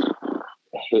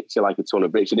hits you like a ton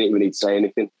of bricks. You didn't even need to say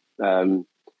anything.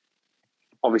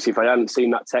 Obviously, if I hadn't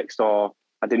seen that text, or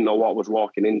I didn't know what I was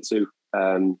walking into,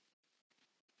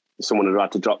 someone had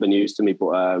had to drop the news to me.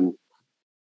 But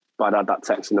I'd had that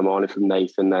text in the morning from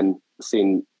Nathan, then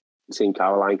seen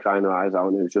Caroline crying her eyes out,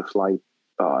 and it was just like,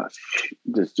 oh,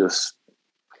 there's just,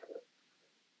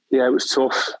 yeah, it was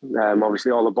tough.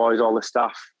 Obviously, all the boys, all the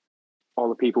staff, all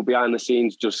the people behind the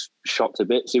scenes just shot to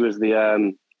bits. It was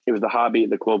the heartbeat of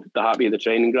the club, the heartbeat of the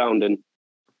training ground, and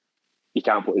you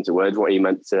can't put into words what he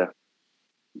meant to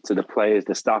the players,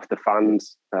 the staff, the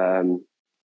fans. So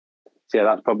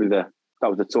yeah, that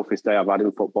was the toughest day I've had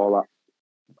in football. That.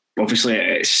 Obviously,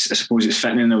 I suppose it's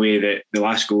fitting in the way that the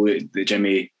last goal that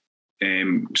Jimmy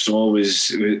saw was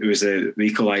the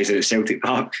equaliser at Celtic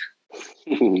Park.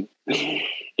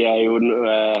 Yeah, he wouldn't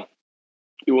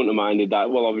have minded that.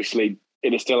 Well, obviously,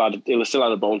 he'll still had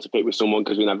a bone to pick with someone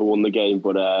because we never won the game.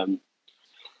 But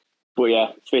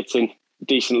yeah, fitting,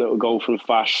 decent little goal from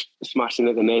Fash, smashing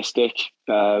at the near stick.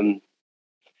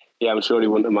 Yeah, I'm sure he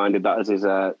wouldn't have minded that as his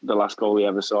the last goal he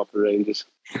ever saw for Rangers.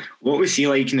 What was he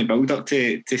like in the build-up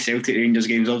to Celtic Rangers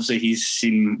games? Obviously, he's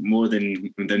seen more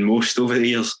than most over the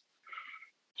years.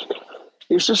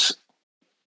 It was just,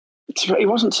 he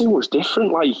wasn't too much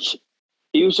different.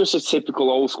 He was just a typical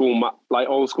old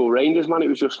school Rangers man. It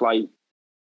was just like,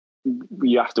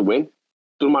 you have to win.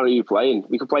 Doesn't matter who you're playing.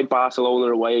 We could play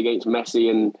Barcelona away against Messi,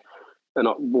 and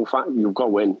you've got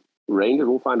to win. Rangers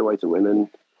will find a way to win, and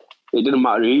it didn't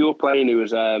matter who you were playing. It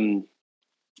was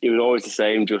always the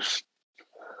same, just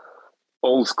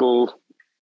old school,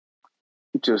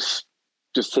 just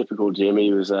typical Jimmy.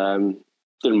 It was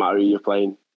didn't matter who you're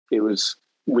playing. It was,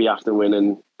 we have to win,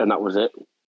 and that was it.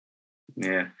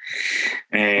 Yeah.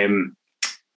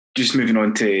 Just moving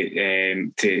on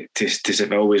to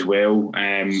Seville as well.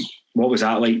 What was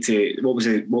that like? What was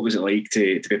it like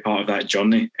to be part of that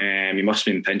journey? You must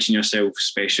have been pinching yourself,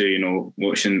 especially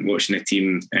watching the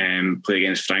team play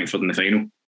against Frankfurt in the final.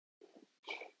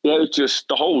 Yeah, it was just,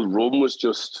 the whole run was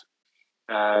just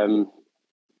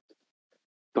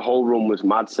the whole run was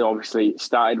mad. So obviously it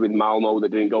started with Malmo that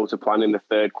didn't go to plan in the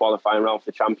third qualifying round for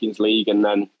the Champions League, and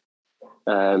then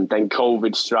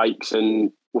COVID strikes,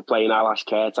 and we're playing Alash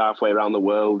Kert halfway around the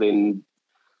world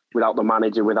without the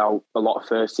manager, without a lot of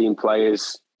first team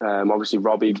players. Obviously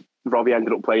Robbie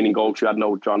ended up playing in goal. She had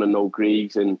no John and no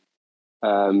Griegs, and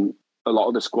a lot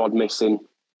of the squad missing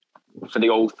for the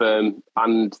Old Firm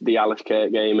and the Alash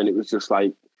Kert game, and it was just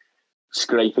like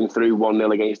scraping through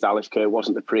 1-0 against Alash Kert.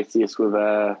 Wasn't the prettiest with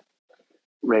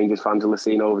Rangers fans will have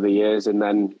seen over the years. And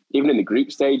then even in the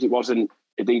group stage, it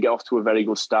didn't get off to a very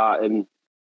good start. And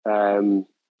then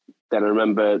I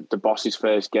remember the boss's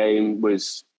first game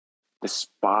was the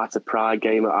Sparta Prague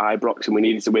game at Ibrox, and we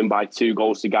needed to win by 2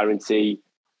 goals to guarantee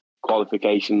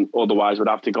qualification. Otherwise, we'd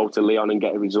have to go to Lyon and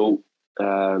get a result.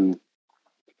 And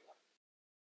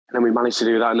then we managed to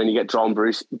do that, and then you get drawn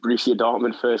Borussia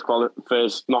Dortmund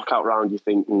first knockout round. You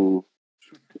think,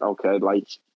 okay, like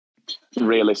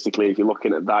realistically, if you're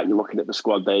looking at that, you're looking at the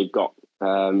squad they've got.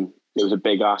 It was a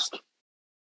big ask,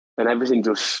 and everything it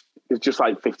was just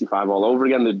like 55 all over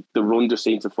again. The run just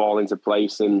seemed to fall into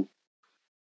place, and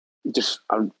I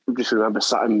just remember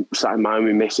sat in mine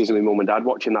with missus and my mum and dad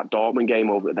watching that Dortmund game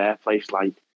over at their place.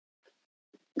 Like,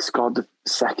 scored the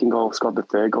second goal, scored the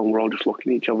third goal, and we're all just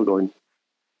looking at each other going,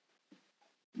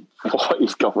 what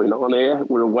is going on here?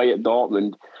 We're away at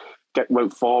Dortmund,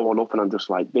 went 4-1 up, and I'm just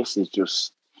like, this is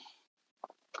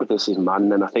mad.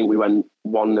 And I think we went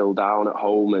 1-0 down at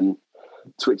home, and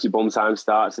twitchy bum time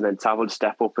starts, and then Tav would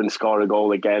step up and score a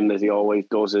goal again, as he always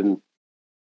does, and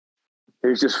it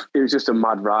was just a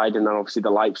mad ride. And then obviously the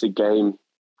Leipzig game,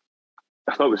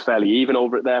 I thought it was fairly even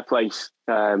over at their place.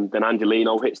 Then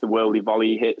Angelino hits the worldie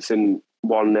volley, hits and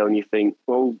 1-0, and you think,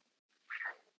 well,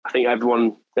 I think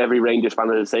every Rangers fan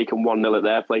has taken 1-0 at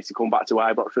their place to come back to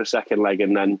Ibrox for a second leg.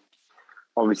 And then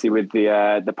obviously with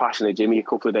the passing of Jimmy a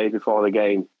couple of days before the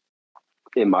game,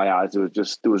 in my eyes, there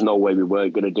was no way we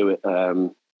weren't going to do it.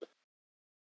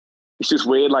 It's just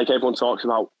weird, like everyone talks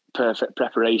about perfect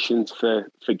preparations for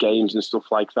games and stuff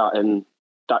like that. And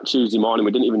that Tuesday morning,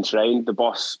 we didn't even train. The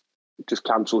boss just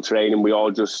cancelled training. We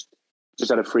all just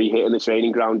had a free hit in the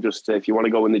training ground. Just if you want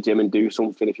to go in the gym and do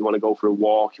something, if you want to go for a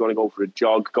walk, you want to go for a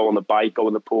jog, go on the bike, go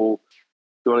in the pool,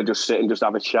 you want to just sit and just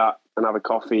have a chat and have a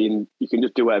coffee, and you can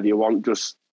just do whatever you want.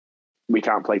 Just, we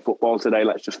can't play football today.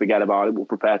 Let's just forget about it. We'll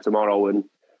prepare tomorrow. And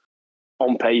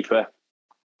on paper,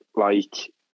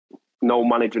 like, no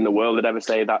manager in the world would ever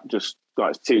say that. Just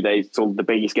like, it's 2 days till the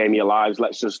biggest game of your lives.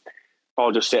 Let's just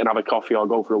all just sit and have a coffee or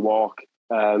go for a walk.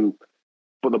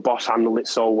 But the boss handled it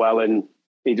so well, and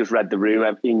he just read the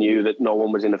room. He knew that no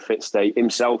one was in a fit state.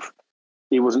 Himself,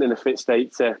 he wasn't in a fit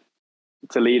state to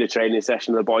lead a training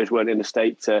session. The boys weren't in a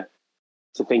state to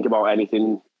think about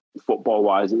anything football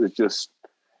wise. It was just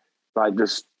like,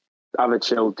 just have a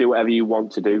chill, do whatever you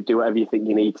want to do whatever you think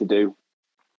you need to do.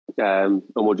 And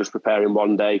we're just preparing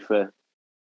one day for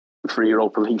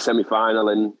Europa League semi-final,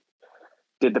 and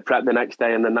did the prep the next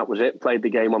day, and then that was it. Played the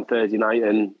game on Thursday night,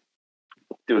 and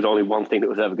there was only one thing that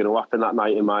was ever going to happen that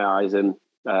night in my eyes, and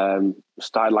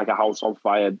started like a house on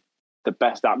fire. The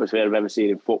best atmosphere I've ever seen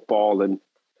in football, and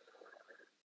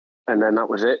then that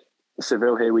was it.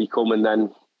 Seville, here we come, and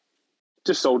then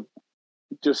just a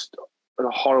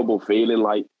horrible feeling,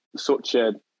 like such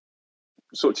a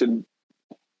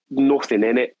nothing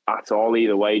in it at all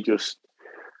either way. Just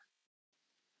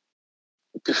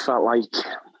felt like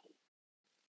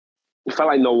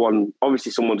no one,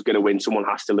 obviously someone's going to win, someone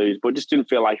has to lose, but it just didn't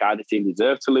feel like either team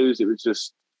deserved to lose. It was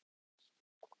just,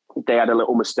 they had a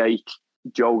little mistake,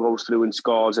 Joe goes through and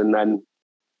scores, and then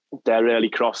their early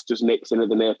cross just nicks in at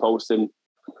the near post, and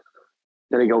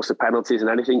then it goes to penalties, and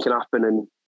anything can happen. And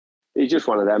it's just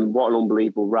one of them. What an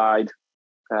unbelievable ride.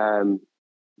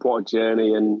 What a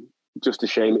journey, and just a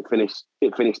shame it finished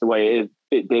the way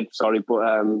it did, sorry,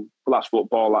 but that's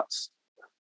football.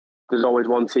 There's always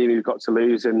one team who's got to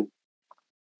lose, and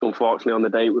unfortunately on the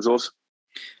day it was us.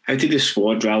 How did the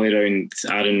squad rally around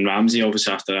Aaron Ramsey,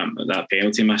 obviously, after that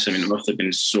penalty miss? I mean, it must have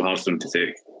been so hard for him to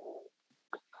take.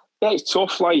 Yeah, it's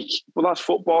tough, like, but that's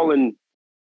football, and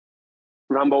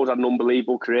Rambo's had an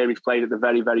unbelievable career. He's played at the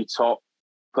very, very top,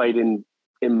 played in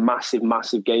massive,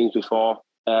 massive games before.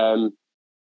 But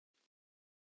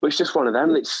it's just one of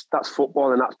them. That's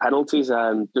football, and that's penalties.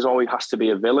 There's always has to be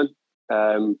a villain.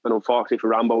 And unfortunately for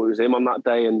Rambo, it was him on that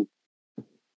day. And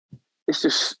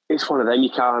it's one of them.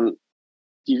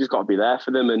 You just got to be there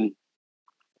for them. And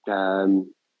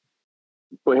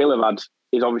but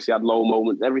he's obviously had low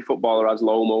moments. Every footballer has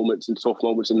low moments and tough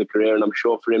moments in the career, and I'm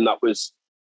sure for him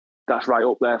that's right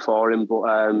up there for him.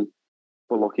 But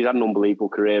look, he's had an unbelievable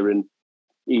career, and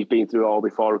he's been through it all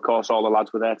before. Of course, all the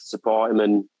lads were there to support him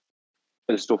and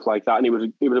stuff like that. And he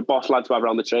was a boss lad to have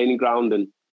around the training ground, and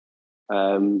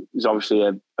he's obviously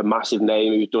a massive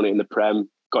name. He's done it in the Prem,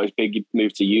 got his big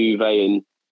move to Juve,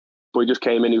 but he just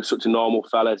came in. He was such a normal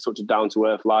fella, such a down to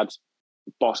earth lad,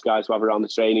 boss guy to have around the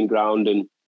training ground, and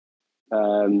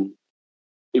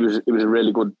he was a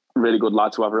really good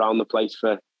lad to have around the place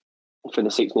for the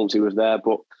 6 months he was there.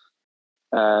 But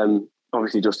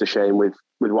obviously just a shame with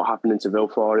what happened in Seville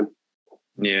for him.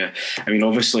 Yeah, I mean,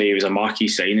 obviously it was a marquee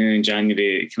signing in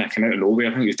January. Kind of came out of nowhere. I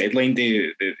think it was deadline day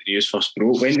the year's first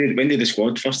broke. When did the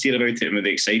squad first hear about it, and were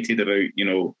they excited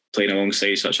about playing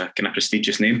alongside such a kind of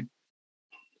prestigious name?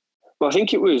 Well, I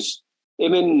think it was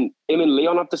him and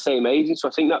Leon have the same agent, so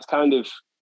I think that's kind of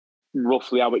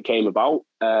roughly how it came about.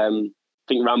 I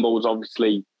think Rambo was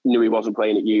obviously knew he wasn't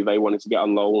playing at Juve, wanted to get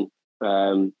on loan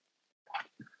and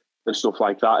stuff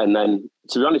like that. And then,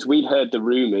 to be honest, we'd heard the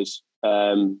rumours.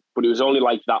 But it was only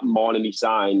like that morning he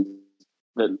signed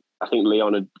that I think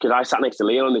Leon had, because I sat next to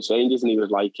Leon on the changes, and he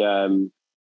was like,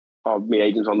 my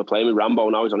agent's on the plane with Rambo,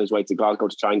 and I was on his way to Glasgow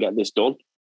to try and get this done.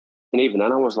 And even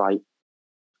then I was like,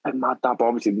 I'm mad that, but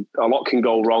obviously a lot can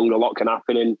go wrong, a lot can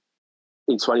happen in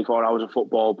 24 hours of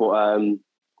football,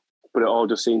 but it all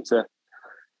just seemed to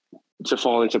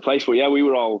fall into place. But yeah, we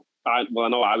were all, I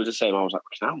know I was the same. I was like,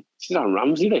 this is Aaron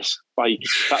Ramsey, this. Like,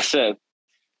 that's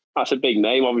a big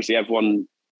name. Obviously,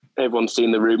 everyone's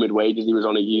seen the rumoured wages. He was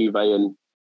on a Juve, and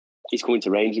he's coming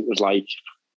to Rangers. It was like,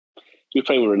 he was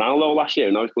playing with Ronaldo last year,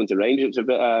 and now he's coming to Rangers. It's a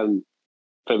bit,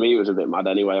 for me, it was a bit mad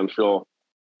anyway, I'm sure.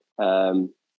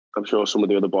 I'm sure some of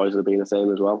the other boys have been the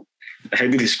same as well. How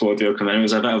did the squad deal come in? It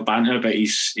was a bit of banter about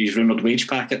his rumoured wage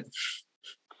packet.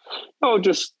 Oh,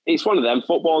 just it's one of them.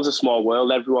 Football's a small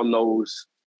world. Everyone knows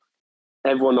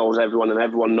everyone, and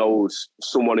everyone knows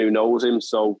someone who knows him.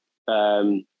 So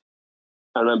I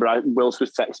remember Wills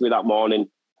was texting me that morning.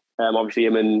 Obviously,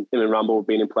 him and Rambo have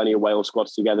been in plenty of Wales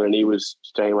squads together, and he was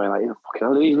straight away like, fucking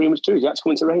hell, are these rumours true? He's actually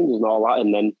coming to Rangers and all that.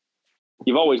 And then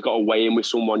you've always got to weigh in with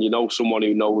someone, someone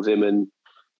who knows him, and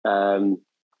I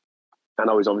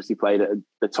know he's obviously played at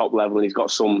the top level, and he's got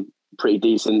some pretty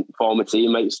decent former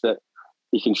teammates that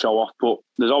he can show off. But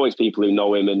there's always people who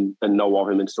know him and know of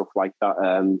him and stuff like that.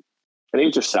 And he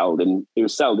was just settled in. He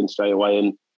was settled in straight away,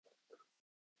 and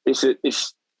it's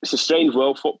a strange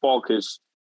world, football, because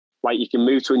like you can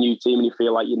move to a new team and you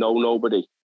feel like you know nobody.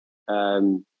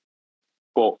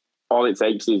 But all it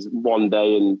takes is one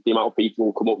day and the amount of people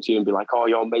will come up to you and be like, oh,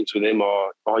 you're mates with him,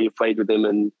 or oh, you played with him.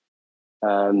 And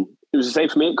it was the same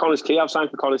for me at Connors Quay. I've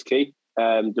signed for Connors Quay.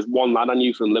 There's one lad I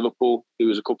knew from Liverpool who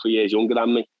was a couple of years younger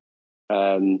than me.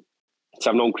 So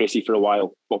I've known Chrissy for a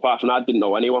while. But apart from that, I didn't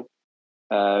know anyone.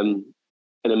 And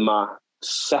in my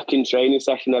second training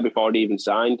session there before I'd even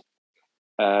signed,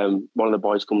 one of the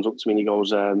boys comes up to me and he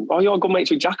goes, oh, you're good mates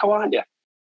with Jacko, aren't you?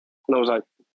 And I was like,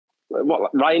 what,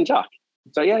 like Ryan Jack?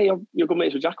 He's like, yeah, you're good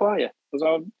mates with Jacko, aren't you? I was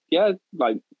like, yeah,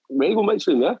 like, really good mates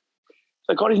with him, yeah. He's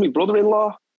like, God, he's my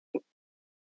brother-in-law.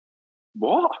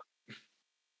 What?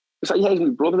 It's like, yeah, he's my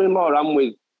brother-in-law. I'm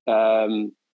with, so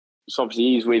obviously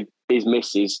he's with his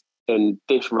missus, and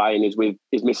this Ryan is with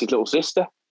his missus' little sister.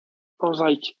 I was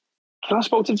like, can I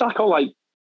spoke to Jacko like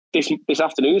this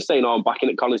afternoon saying, oh, I'm back in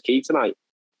at Connors Quay tonight?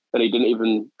 And he didn't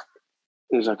even,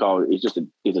 he was like, oh, he's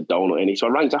a donut, isn't he? So I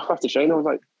rang Jacko after training. I was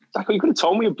like, Jacko, you could have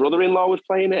told me your brother-in-law was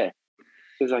playing here.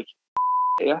 He was like,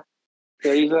 yeah,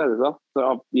 he's there as well. So,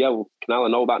 oh, yeah, well, Canal, I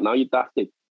know that now, you dafted.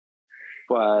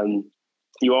 But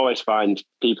you always find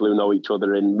people who know each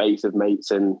other and mates of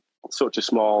mates, and such a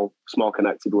small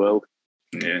connected world.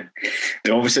 Yeah.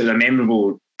 Obviously, a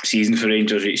memorable season for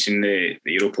Rangers, reaching the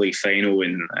Europa League final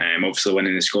and obviously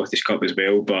winning the Scottish Cup as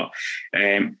well. But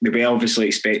they were obviously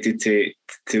expected to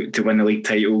win the league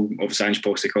title. Obviously, Ange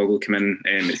Postecoglou came in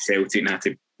at Celtic and had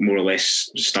to more or less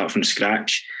start from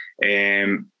scratch.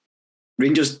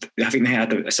 Rangers, I think they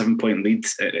had a 7-point lead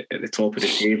at the top of the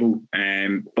table,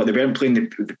 but they weren't playing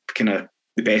the kind of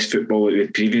the best football that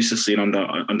they'd previously seen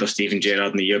under Steven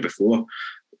Gerrard in the year before.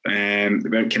 They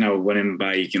weren't kind of winning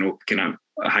by kind of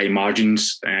high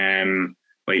margins,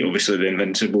 like obviously the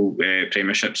invincible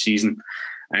Premiership season.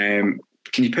 Can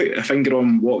you put a finger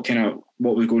on what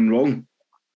was going wrong?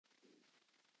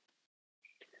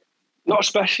 Not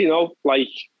especially, like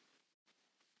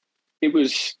it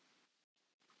was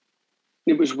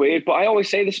weird. But I always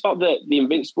say this about the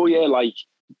invincible year. Like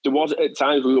there was at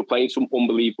times we were playing some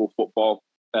unbelievable football.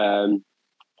 There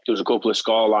was a couple of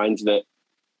score lines that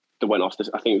went off.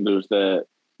 I think there was the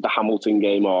Hamilton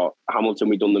game, or Hamilton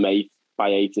we done them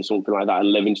 8-8 or something like that,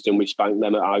 and Livingston we spanked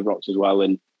them at Ibrox as well.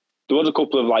 And there was a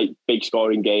couple of like big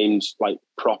scoring games, like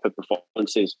proper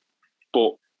performances.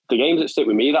 But the games that stick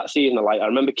with me that season are like, I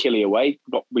remember Killy away,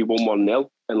 but we won 1-0,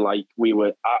 and like we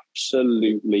were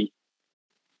absolutely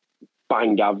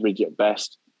bang average at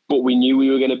best. But we knew we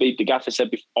were going to be. The gaffer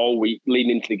said all week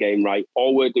leading into the game, right,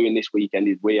 all we're doing this weekend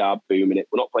is we are booming it.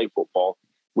 We're not playing football.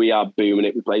 We are booming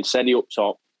it. We played Sedi up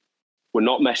top. We're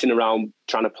not messing around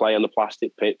trying to play on the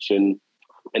plastic pitch and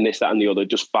this, that and the other.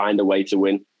 Just find a way to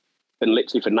win. And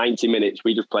literally for 90 minutes,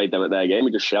 we just played them at their game.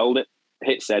 We just shelled it,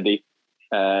 hit Sedi.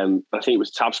 I think it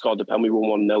was Tav scored the penalty, we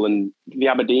won 1-0. And the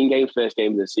Aberdeen game, first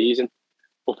game of the season,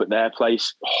 up at their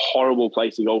place. Horrible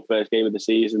place to go, first game of the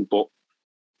season, but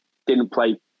didn't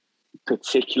play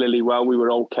particularly well. We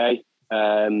were okay.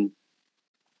 And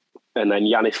then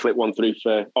Yanis flipped one through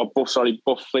Buff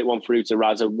flipped one through to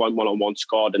Raza, one-on-one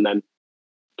scored. And then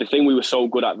the thing we were so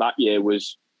good at that year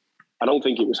was, I don't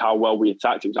think it was how well we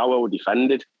attacked, it was how well we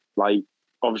defended. Like,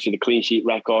 obviously the clean sheet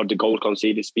record, the goals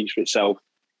conceded speaks for itself.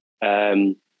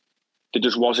 There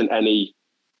just wasn't any,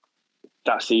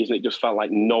 that season, it just felt like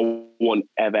no one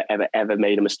ever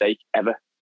made a mistake, ever.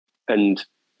 And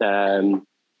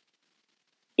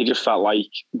it just felt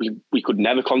like we could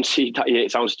never concede that year.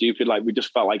 It sounds stupid. Like we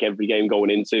just felt like every game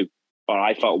going into, or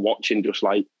I felt watching, just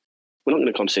like, we're not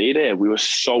going to concede here. We were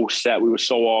so set. We were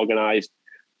so organised.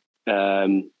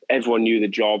 Everyone knew the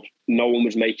job. No one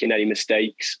was making any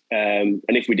mistakes. And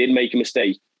if we did make a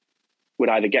mistake, we'd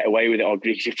either get away with it or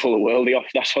greasy full of worldie off.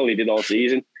 That's all they did all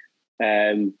season.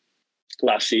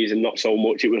 Last season, not so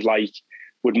much. It was like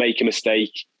we'd make a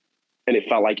mistake, and it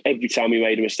felt like every time we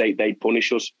made a mistake, they'd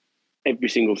punish us. Every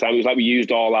single time. It was like we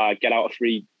used all our get out of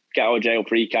free get out of jail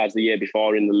free cards the year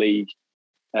before in the league.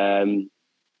 And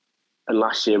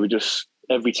last year, we just,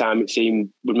 every time it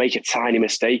seemed, we'd make a tiny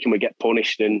mistake and we'd get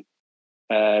punished. And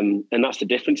that's the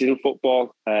difference in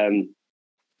football.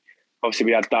 Obviously,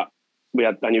 we had that.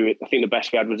 I think the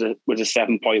best we had was a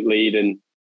 7-point lead, and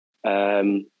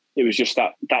it was just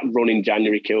that run in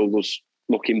January killed us.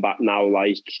 Looking back now,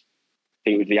 like I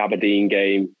think with the Aberdeen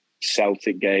game,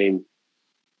 Celtic game,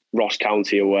 Ross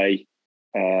County away,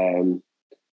 I think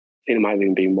it might have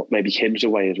even been maybe Hibs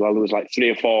away as well. There was like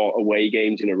 3 or 4 away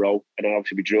games in a row, and then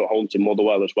obviously we drew at home to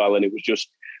Motherwell as well, and it was just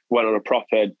went on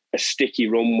a sticky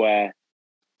run where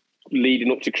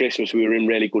leading up to Christmas we were in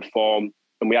really good form.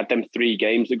 And we had them 3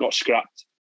 games that got scrapped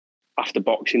after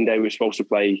Boxing Day. We were supposed to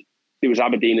play, it was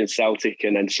Aberdeen and Celtic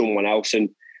and then someone else. And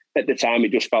at the time,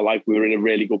 it just felt like we were in a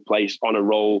really good place on a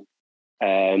roll.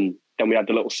 Then we had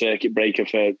the little circuit breaker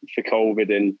for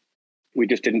COVID, and we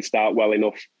just didn't start well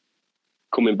enough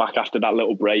coming back after that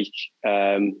little break.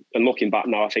 And looking back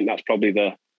now, I think that's probably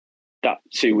that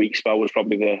 2-week spell was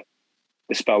probably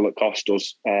the spell that cost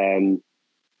us.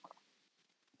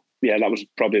 That was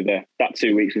probably that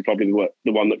 2 weeks was probably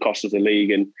the one that cost us the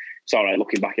league. And it's all right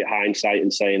looking back at hindsight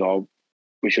and saying, oh,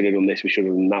 we should have done this, we should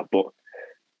have done that. But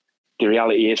the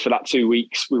reality is for that 2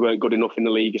 weeks, we weren't good enough in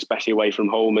the league, especially away from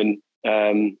home.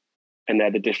 And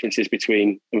they're the differences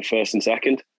between first and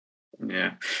second.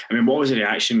 Yeah. I mean, what was the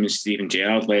reaction when Steven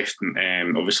Gerrard left,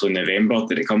 obviously in November?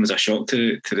 Did it come as a shock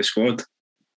to the squad?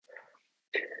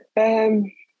 A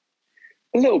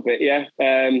little bit, yeah.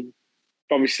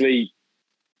 Obviously,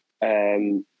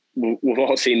 we've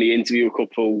all seen the interview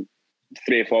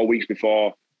 3 or 4 weeks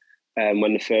before,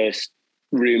 when the first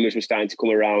rumours were starting to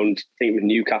come around. I think it was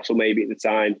Newcastle maybe at the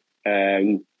time,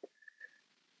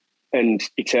 and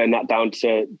he turned that down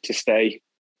to stay.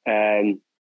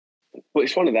 But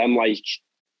it's one of them. Like,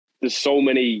 there's so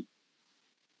many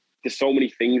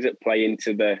things that play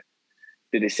into the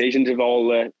decisions of all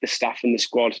the staff and the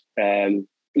squad.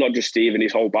 Not just Steve,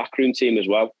 his whole backroom team as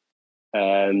well.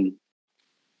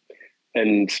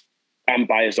 And I'm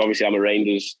biased, obviously. I'm a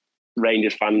Rangers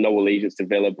fan, no allegiance to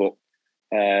Villa, but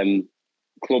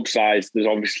club size, there's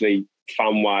obviously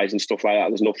fan wise and stuff like that.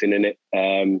 There's nothing in it.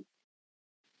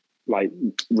 Like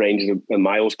Rangers are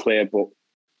miles clear, but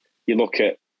you look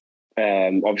at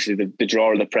obviously the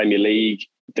draw of the Premier League,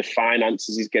 the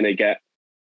finances he's going to get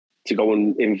to go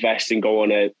and invest and go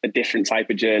on a different type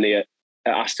of journey at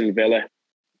Aston Villa.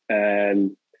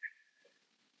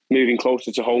 Moving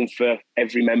closer to home for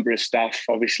every member of staff,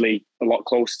 obviously a lot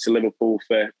closer to Liverpool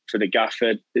for the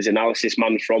gaffer. There's analysis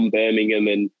man from Birmingham,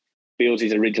 and feels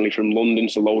he's originally from London,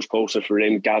 so loads closer for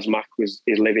him. Gazmack is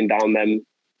living down them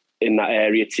in that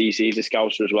area. TC's a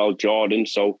scouser as well, Jordan.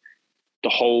 So the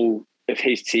whole of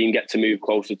his team get to move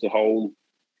closer to home.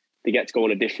 They get to go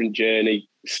on a different journey,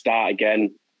 start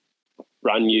again,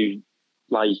 brand new,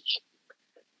 like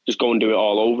just go and do it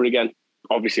all over again.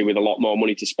 Obviously with a lot more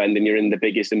money to spend, and you're in the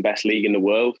biggest and best league in the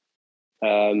world.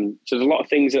 So there's a lot of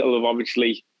things that will have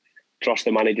obviously crossed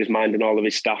the manager's mind and all of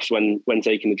his staffs when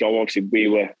taking the job. Obviously we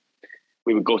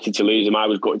were gutted to lose him. I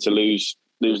was gutted to lose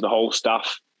the whole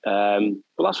staff. But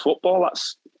that's football.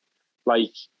 That's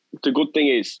like, the good thing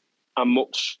is I'm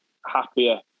much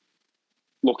happier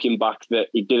looking back that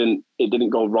it didn't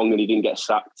go wrong and he didn't get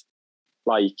sacked.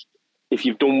 Like, if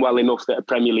you've done well enough that a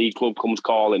Premier League club comes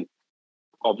calling,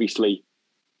 obviously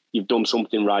you've done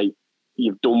something right.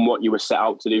 You've done what you were set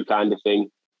out to do, kind of thing,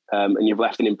 and you've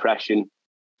left an impression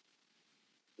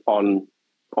on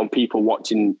people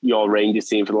watching your Rangers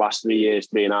team for the last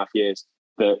 3.5 years,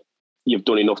 that you've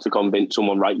done enough to convince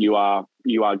someone, right, you are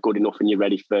good enough and you're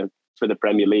ready for the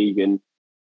Premier League. And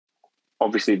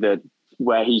obviously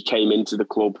where he came into the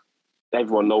club,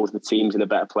 everyone knows the team's in a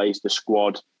better place, the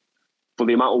squad. But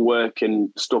the amount of work and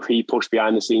stuff he pushed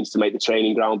behind the scenes to make the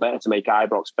training ground better, to make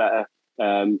Ibrox better,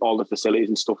 all the facilities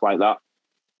and stuff like that.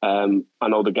 I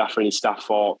know the gaffer and his staff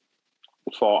fought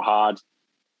hard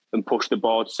and pushed the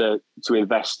board to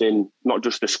invest in not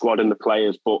just the squad and the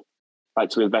players, but like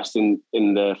to invest in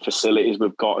the facilities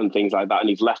we've got and things like that. And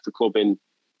he's left the club in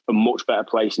a much better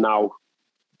place now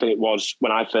than it was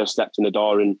when I first stepped in the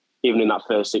door. And even in that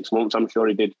first 6 months, I'm sure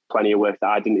he did plenty of work that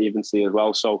I didn't even see as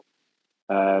well. So,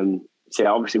 yeah,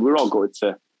 obviously we're all good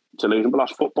to lose him, but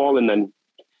that's football. And then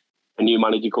a new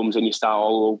manager comes in, you start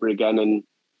all over again, and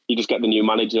you just get the new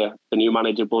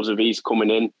manager buzz of he's coming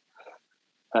in.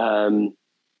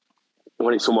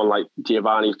 When it's someone like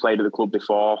Giovanni, who's played at the club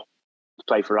before, he's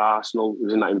played for Arsenal, he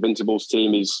was in that Invincibles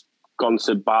team, he's gone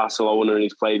to Barcelona and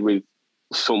he's played with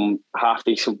some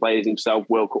half-decent players himself,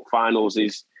 World Cup finals.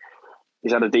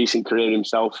 he's had a decent career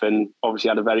himself, and obviously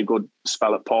had a very good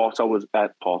spell at at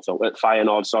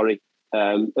Feyenoord, sorry,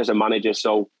 as a manager.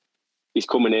 So he's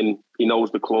coming in, he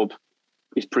knows the club,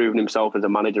 he's proven himself as a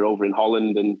manager over in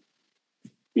Holland, and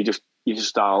you just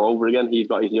start all over again. He's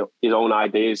got his own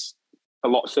ideas, a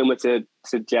lot similar to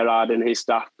Gerrard and his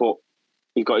staff, but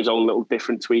he's got his own little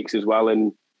different tweaks as well,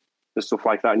 and stuff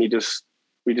like that. And we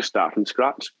just start from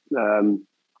scratch.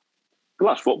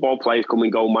 That's football. Players come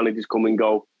and go, managers come and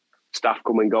go, staff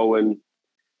come and go, and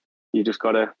you just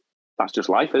gotta. That's just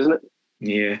life, isn't it?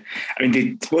 Yeah, I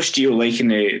mean, what's Gio like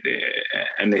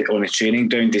on the training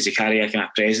ground? Does he carry a kind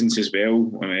of presence as well?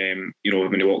 When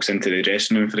he walks into the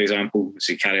dressing room, for example, does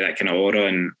he carry that kind of aura?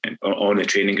 And on the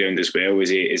training ground as well, is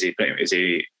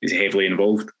he heavily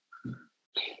involved?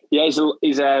 Yeah,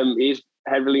 he's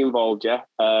heavily involved. Yeah,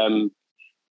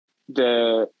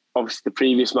 obviously the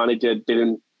previous manager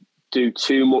didn't do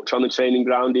too much on the training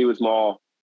ground. He was more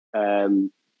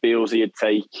Bealsy would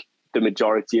take the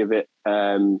majority of it.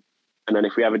 And then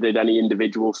if we ever did any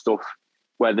individual stuff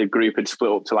where the group had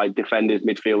split up to like defenders,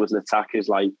 midfielders and attackers,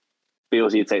 like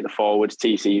Bealsy would take the forwards,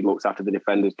 TC looks after the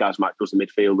defenders, Gazmack does the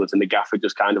midfielders, and the gaffer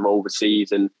just kind of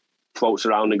oversees and floats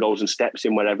around and goes and steps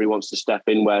in wherever he wants to step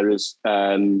in. Whereas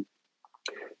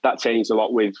that changed a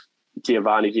lot with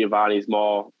Giovanni. Giovanni's a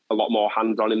lot more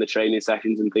hands-on in the training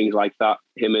sessions and things like that.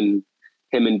 Him and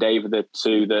Dave are the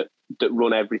two that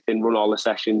run everything, run all the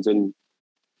sessions, and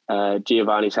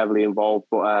Giovanni's heavily involved.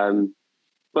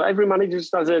 But every manager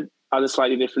just has a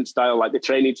slightly different style. Like the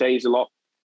training changed a lot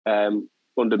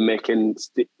under Mick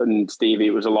and Stevie.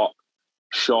 It was a lot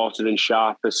shorter and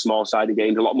sharper, small-sided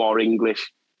games, a lot more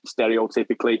English,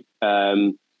 stereotypically.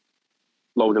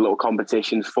 Loads of little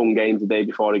competitions, fun games the day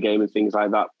before a game and things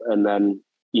like that. And then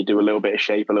you do a little bit of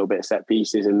shape, a little bit of set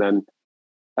pieces. And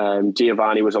then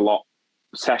Giovanni was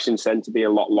sessions tend to be a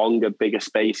lot longer, bigger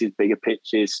spaces, bigger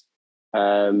pitches.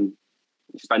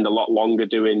 Spend a lot longer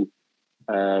doing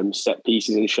set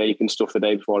pieces and shape and stuff the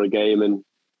day before a game.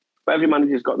 But every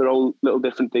manager's got their own little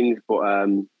different things. But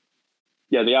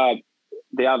yeah,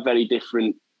 they are very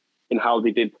different in how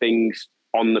they did things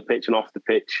on the pitch and off the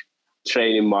pitch,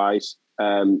 training wise,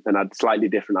 and had slightly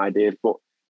different ideas. But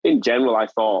in general, I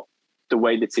thought the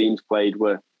way the teams played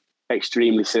were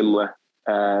extremely similar.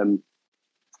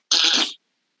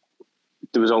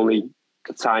 There was only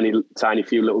a tiny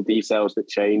few little details that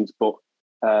changed, but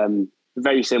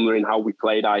very similar in how we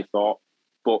played, I thought,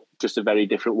 but just a very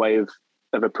different way of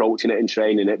approaching it and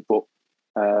training it. But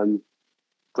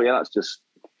yeah, that's just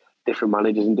different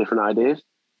managers and different ideas.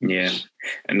 Yeah,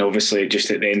 and obviously, just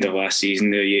at the end of last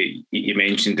season, there you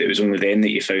mentioned it was only then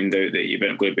that you found out that you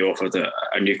weren't going to be offered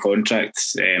a new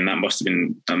contract. That must have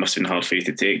been hard for you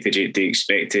to take. Do you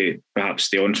expect to perhaps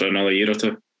stay on for another year or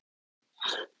two?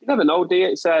 You never know, do you?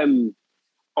 It's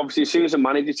obviously as soon as a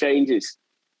manager changes,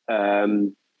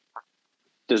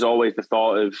 there's always the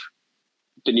thought of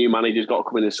the new manager's got to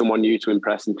come in as someone new to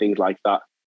impress and things like that.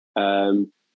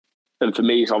 And for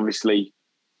me, it's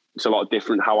a lot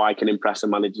different how I can impress a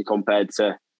manager compared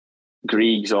to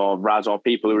Griegs or Raz or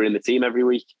people who are in the team every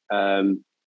week.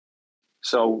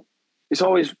 So it's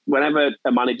always, whenever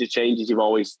a manager changes, you're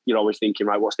always thinking,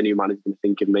 right, what's the new manager going to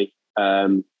think of me?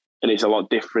 And it's a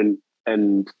lot different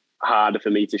and harder for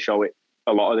me to show it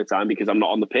a lot of the time because I'm not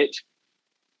on the pitch.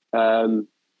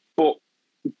 But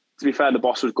to be fair, the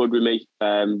boss was good with me.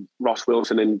 Ross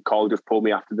Wilson and Cole just pulled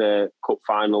me after the cup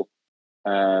final.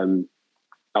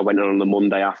 I went on the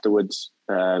Monday afterwards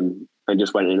and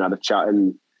just went in and had a chat.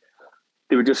 And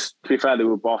they were just, to be fair, they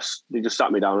were boss. They just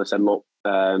sat me down and said, look,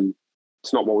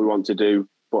 it's not what we want to do,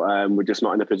 but we're just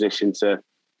not in a position to,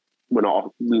 we're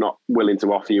not willing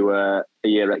to offer you a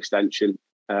year extension.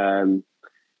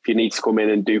 If you need to come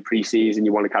in and do pre-season,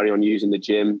 you want to carry on using the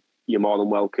gym, you're more than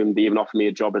welcome. They even offered me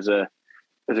a job as a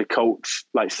coach,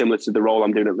 like similar to the role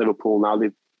I'm doing at Liverpool now.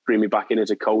 They bring me back in as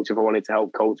a coach if I wanted to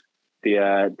help coach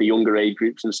the younger age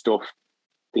groups and stuff.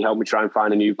 They helped me try and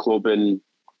find a new club and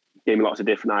gave me lots of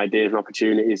different ideas and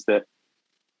opportunities that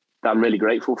I'm really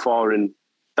grateful for. And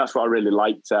that's what I really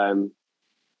liked.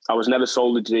 I was never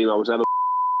sold a dream. I was never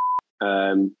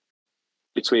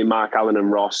between Mark Allen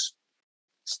and Ross,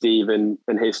 Steve and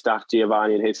his staff,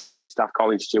 Giovanni and his staff,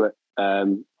 Colin Stewart. I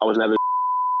was never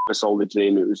sold a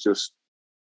dream. It was just,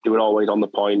 they were always on the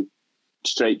point,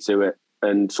 straight to it.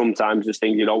 And sometimes there's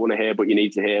things you don't want to hear, but you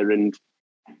need to hear. And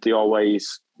they were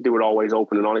always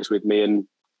open and honest with me. And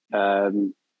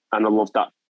I love that.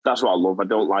 That's what I love. I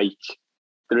don't like,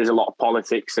 there is a lot of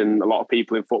politics and a lot of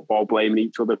people in football blaming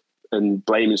each other and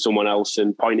blaming someone else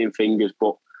and pointing fingers.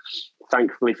 But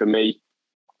thankfully for me,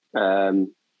 that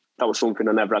was something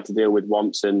I never had to deal with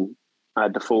once. And I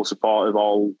had the full support of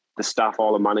all the staff,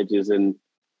 all the managers and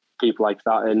people like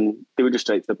that, and they were just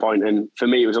straight to the point. And for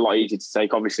me, it was a lot easier to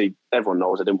take. Obviously, everyone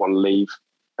knows I didn't want to leave.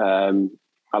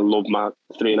 I loved my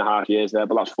 3.5 years there,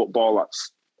 but that's football.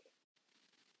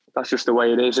 That's just the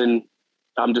way it is, and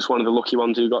I'm just one of the lucky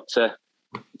ones who got to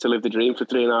live the dream for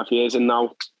 3.5 years, and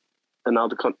now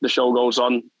the show goes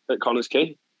on at Connah's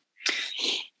Quay.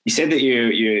 You said that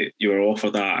you were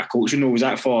offered a coaching role. Was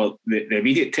that for the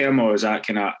immediate term, or was that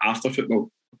kind of after football?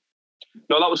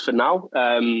 No, that was for now.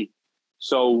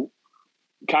 So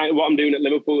kind of what I'm doing at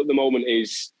Liverpool at the moment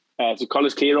is so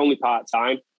Connah's Quay are only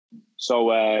part-time.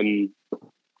 So I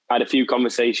had a few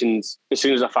conversations as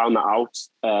soon as I found that out.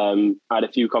 I had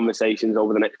a few conversations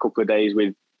over the next couple of days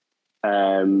with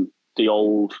the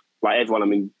old, like everyone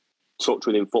I'm in touch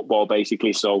with in football,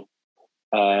 basically. So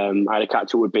I had a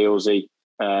catch up with Bealsy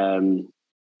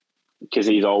because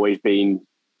he's always been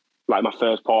like my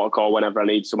first port of call whenever I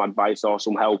need some advice or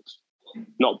some help.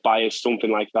 Not biased,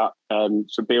 something like that.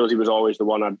 So Bealsy was always the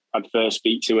one I'd first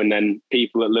speak to, and then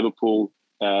people at Liverpool.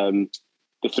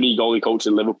 The 3 goalie coaches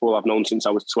at Liverpool I've known since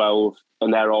I was 12,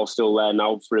 and they're all still there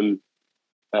now. From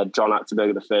John Acterberg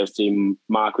at the first team,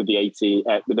 Mark with the 18,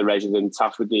 with the resident,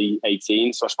 Taff with the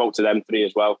 18. So I spoke to them 3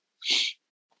 as well,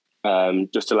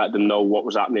 just to let them know what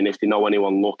was happening, if they know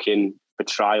anyone looking for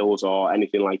trials or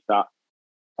anything like that.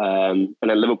 And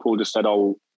then Liverpool just said,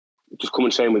 "Oh, just come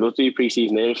and train with us, do your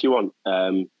pre-season here if you want."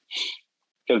 And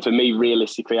for me,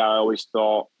 realistically, I always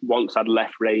thought once I'd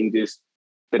left Rangers,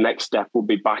 the next step would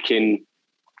be back in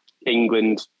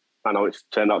England. I know it's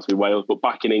turned out to be Wales, but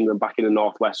back in England, back in the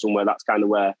Northwest somewhere. That's kind of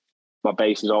where my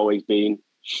base has always been.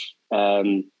 So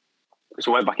I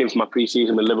went back in for my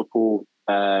pre-season with Liverpool,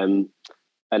 and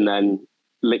then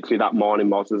literally that morning,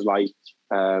 Moz was like,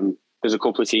 there's a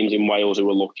couple of teams in Wales who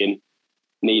are looking,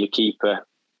 need a keeper.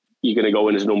 You're going to go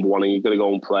in as number 1 and you're going to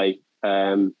go and play.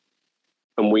 And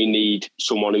we need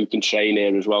someone who can train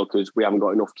here as well, because we haven't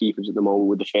got enough keepers at the moment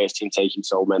with the first team taking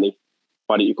so many.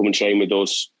 Why don't you come and train with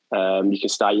us? You can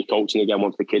start your coaching again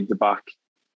once the kids are back.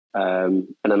 And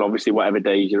then obviously whatever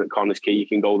days you're at Connah's Quay, you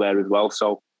can go there as well.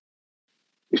 So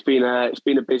it's been a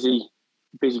busy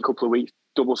couple of weeks,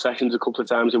 double sessions a couple of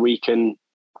times a week,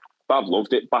 but I've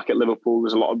loved it. Back at Liverpool,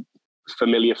 there's a lot of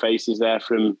familiar faces there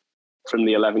from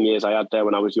the 11 years I had there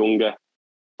when I was younger.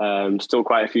 Still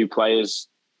quite a few players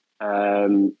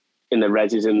in the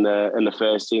Resis and the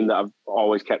first team that I've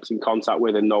always kept in contact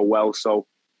with and know well. So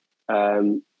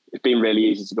it's been really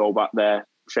easy to go back there,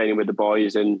 training with the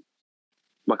boys, and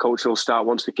my coach will start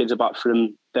once the kids are back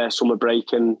from their summer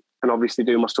break, and obviously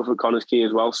do my stuff at Connah's Quay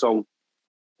as well. So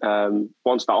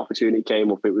once that opportunity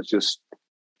came up, it was just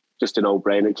a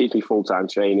no-brainer. It keeps me full-time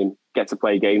training, get to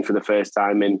play games for the first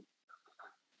time in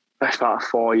about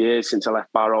 4 years since I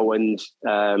left Barrow, and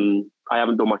I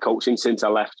haven't done my coaching since I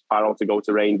left Barrow to go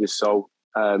to Rangers. So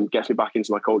gets me back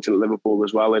into my coaching at Liverpool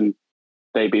as well, and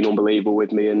they've been unbelievable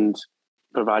with me and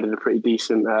provided a pretty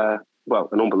decent, an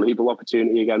unbelievable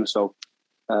opportunity again. So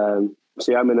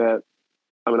see, I'm in a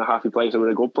happy place. I'm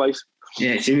in a good place.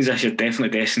 Yeah, it seems as you're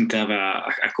definitely destined to have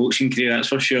a coaching career, that's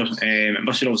for sure. It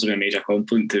must have also been a major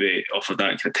compliment to be offered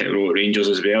that kind of title role at Rangers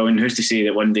as well. And who's to say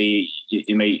that one day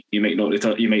you might not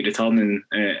return, you might return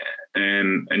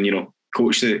and you know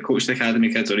coach the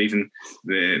academy kids or even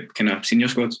the kind of senior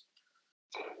squads.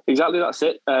 Exactly, that's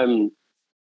it.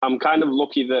 I'm kind of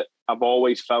lucky that I've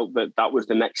always felt that was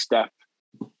the next step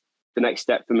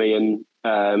for me,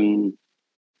 and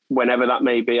whenever that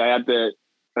may be. I had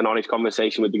an honest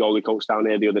conversation with the goalie coach down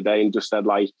here the other day, and just said,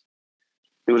 like,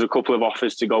 there was a couple of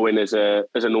offers to go in as a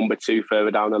number 2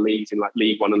 further down the leagues in like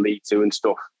League 1 and League 2 and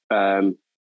stuff. And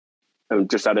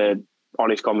just had a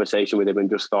honest conversation with him and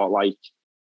just thought, like,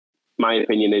 my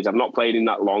opinion is I've not played in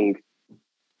that long.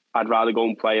 I'd rather go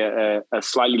and play at a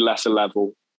slightly lesser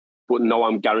level, but know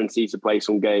I'm guaranteed to play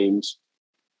some games.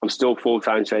 I'm still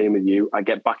full-time training with you. I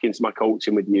get back into my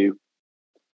coaching with you.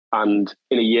 And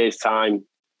in a year's time,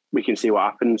 we can see what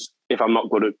happens. If I'm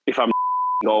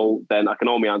goal, then I can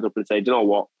hold my hands up and say, do you know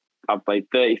what? I've played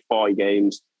 30, 40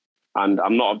 games and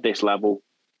I'm not at this level.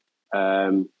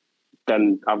 Then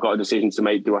I've got a decision to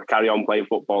make. Do I carry on playing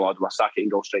football or do I sack it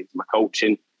and go straight to my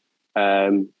coaching?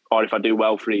 Or if I do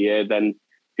well for a year, then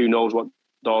who knows what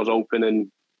doors open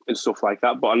and stuff like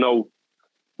that. But I know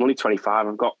I'm only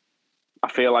 25. I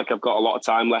feel like I've got a lot of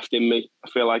time left in me. I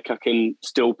feel like I can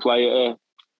still play at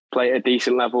a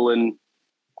decent level and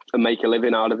make a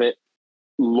living out of it.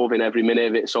 Loving every minute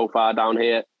of it so far down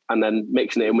here, and then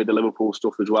mixing it in with the Liverpool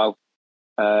stuff as well,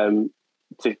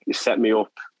 to set me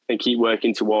up and keep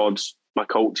working towards my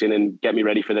coaching and get me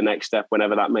ready for the next step,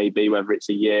 whenever that may be, whether it's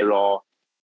a year or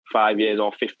 5 years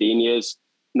or 15 years,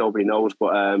 nobody knows.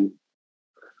 But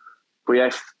But yeah,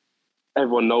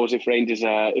 everyone knows if Rangers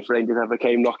ever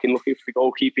came knocking looking for the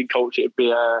goalkeeping coach, it'd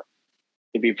be a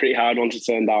pretty hard one to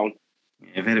turn down.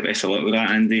 Yeah, very best of luck with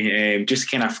that, Andy. Just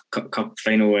kind of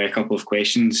final couple of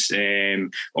questions.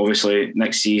 Obviously,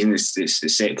 next season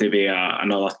it's set to be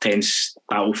another tense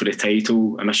battle for the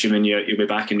title. I'm assuming you'll be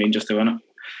back in Rangers to win it.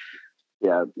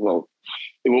 Yeah, well,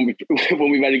 it won't be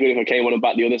very good if I came on and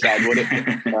back the other side, would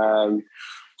it?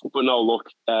 But no, look,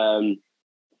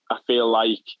 I feel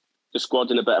like the squad's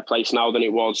in a better place now than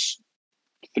it was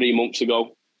 3 months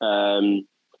ago.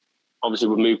 Obviously,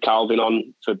 we've moved Calvin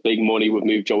on for big money. We've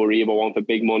moved Joe Aribo on for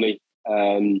big money.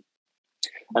 And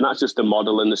that's just the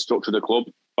model and the structure of the club.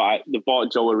 But they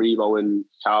bought Joe Aribo and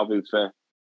Calvin for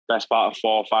best part of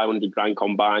 400 or 500 grand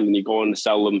combined, and you go and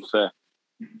sell them for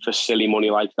silly money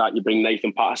like that. You bring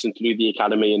Nathan Patterson through the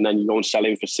academy, and then you go and sell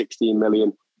him for 16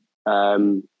 million.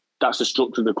 That's the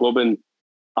structure of the club. And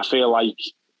I feel like,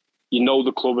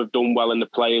 the club have done well and the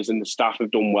players and the staff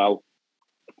have done well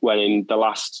when in the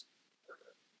last...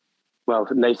 Well,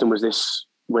 Nathan was this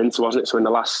winter, wasn't it? So in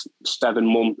the last 7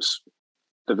 months,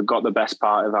 they've got the best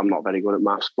part of, I'm not very good at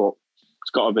maths, but it's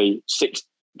got to be 6,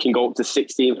 can go up to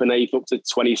 16 for Nathan, up to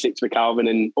 26 for Calvin,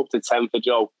 and up to 10 for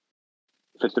Joe,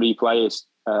 for 3 players.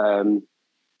 The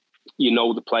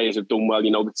players have done well,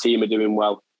 the team are doing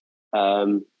well.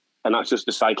 And that's just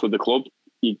the cycle of the club.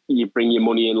 You bring your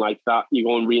money in like that, you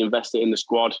go and reinvest it in the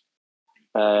squad.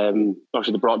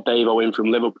 Obviously, they brought Davo in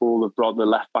from Liverpool. They've brought the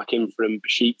left back in from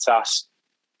Besiktas.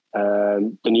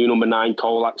 The new number 9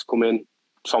 Kolak's come in.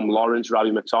 Tom Lawrence, Ravi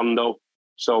Matondo.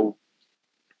 So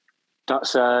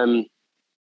that's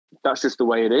just the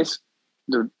way it is.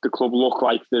 The club look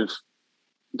like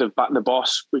they've backed the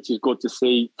boss, which is good to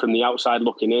see from the outside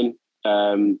looking in.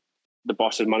 The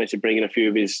boss has managed to bring in a few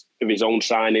of his own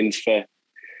signings for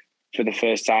the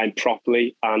first time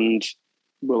properly, and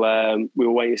we'll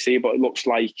wait and see. But it looks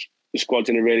like the squad's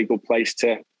in a really good place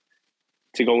to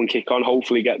go and kick on.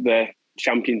 Hopefully, get the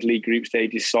Champions League group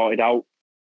stages sorted out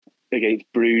against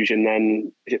Bruges, and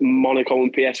then is it Monaco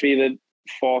and PSV the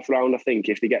 4th round, I think,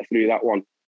 if they get through that one.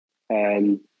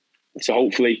 So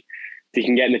hopefully, if they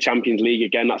can get in the Champions League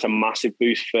again, that's a massive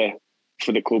boost for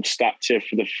the club's stature,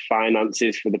 for the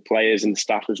finances, for the players and the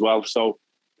staff as well. So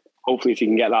hopefully, if you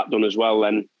can get that done as well,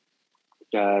 then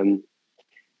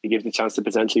it gives the chance to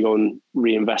potentially go and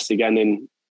reinvest again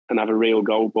and have a real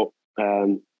go. But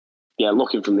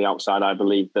looking from the outside, I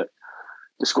believe that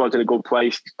the squad's in a good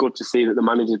place. It's good to see that the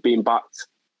manager's been backed,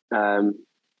 and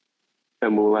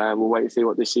we'll wait and see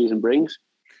what this season brings.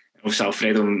 Also,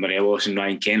 Alfredo Morelos and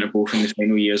Ryan Kent are both in the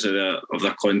final years of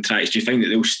their contracts. Do you think that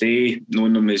they'll stay,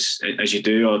 knowing them as you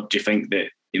do, or do you think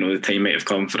that the time might have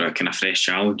come for a kind of fresh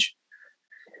challenge?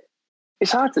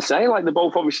 It's hard to say. Like, they're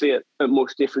both obviously at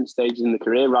much different stages in the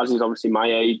career. Razzy's obviously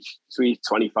my age, so he's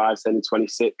 25, turning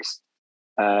 26.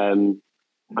 I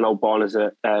know Borna's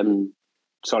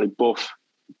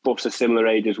Buff's a similar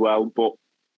age as well, but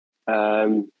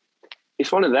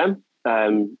it's one of them.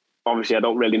 Obviously, I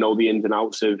don't really know the ins and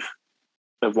outs of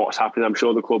what's happening. I'm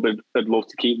sure the club would love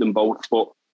to keep them both, but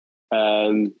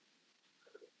the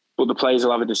players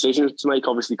will have a decision to make.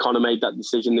 Obviously, Connor made that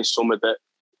decision this summer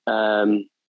that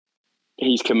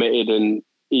he's committed and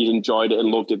he's enjoyed it and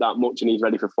loved it that much, and he's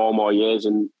ready for 4 more years.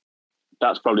 And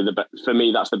that's probably for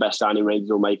me, that's the best signing Rangers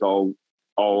will make all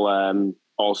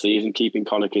season. Keeping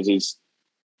Connor, because he's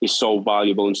so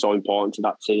valuable and so important to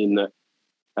that team that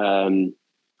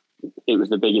it was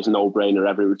the biggest no-brainer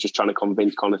ever. It was just trying to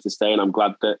convince Connor to stay, and I'm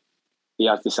glad that he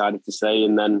has decided to stay.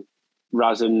 And then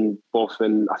Raz and Buff,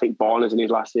 and I think Borna's in his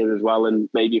last year as well, and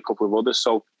maybe a couple of others.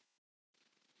 So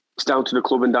it's down to the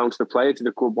club and down to the player. Do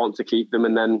the club want to keep them?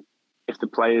 And then if the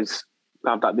players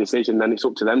have that decision, then it's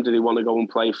up to them. Do they want to go and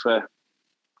play for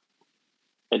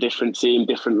a different team,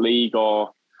 different league,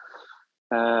 or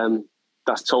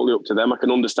that's totally up to them. I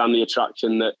can understand the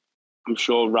attraction that I'm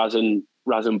sure Raz and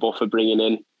Buff are bringing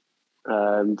in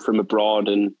from abroad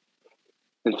and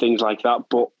things like that,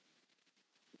 but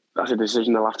that's a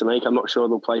decision they'll have to make. I'm not sure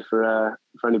they'll play for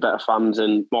any better fans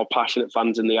and more passionate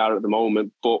fans than they are at the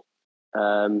moment, but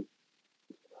at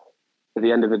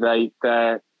the end of the day,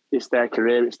 it's their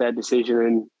career, it's their decision,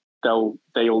 and they'll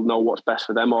know what's best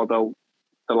for them, or they'll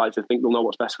like to think they'll know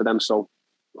what's best for them. So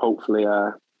hopefully,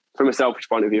 from a selfish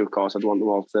point of view, of course, I'd want them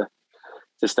all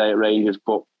to stay at Rangers,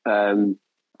 but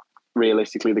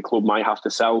realistically, the club might have to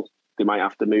sell. They might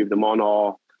have to move them on,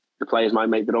 or the players might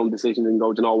make their own decisions and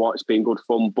go, do you know what, it's been good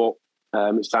fun, but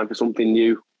it's time for something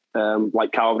new,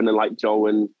 like Calvin and like Joe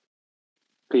and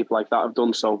people like that have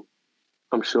done. So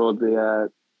I'm sure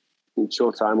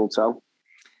time will tell.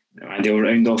 And I'll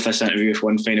round off this interview with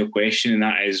one final question, and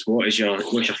that is, what's your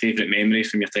favourite memory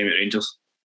from your time at Rangers?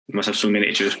 You must have so many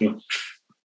to choose from.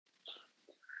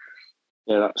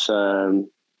 Yeah, that's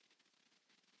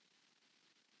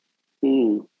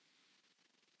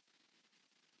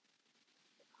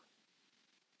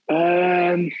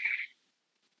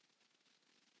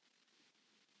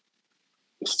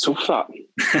it's tough that.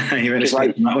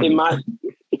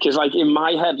 Because in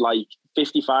my head, like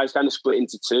 55 is kind of split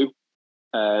into two.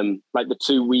 Like the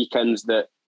 2 weekends that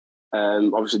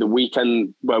obviously the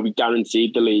weekend where we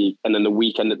guaranteed the league, and then the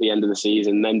weekend at the end of the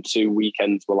season. Then 2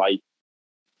 weekends were like,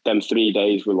 them 3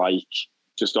 days were like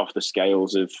just off the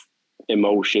scales of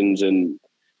emotions and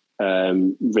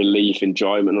relief,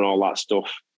 enjoyment, and all that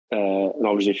stuff. And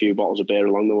obviously a few bottles of beer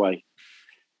along the way.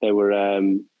 They were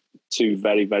 2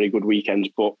 very, very good weekends.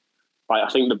 But like, I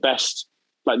think the best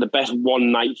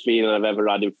one night feeling I've ever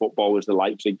had in football was the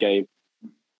Leipzig game.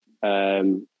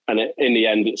 And in the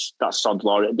end, that sod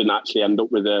law. It didn't actually end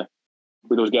up with us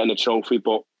getting a trophy.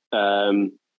 But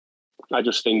I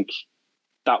just think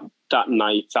that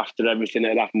night, after everything that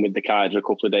had happened with the Cards a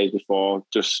couple of days before,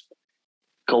 just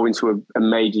going to a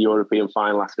major European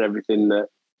final after everything that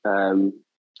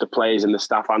the players and the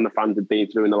staff and the fans had been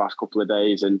through in the last couple of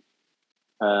days, and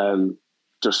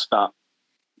just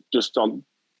on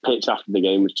pitch after the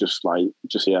game was just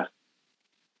yeah.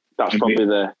 That's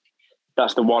probably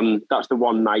that's the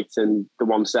one night and the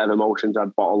one set of emotions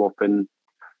I'd bottle up and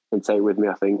take with me,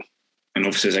 I think. And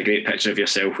obviously there's a great picture of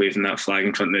yourself waving that flag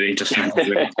in front of the Rangers fans.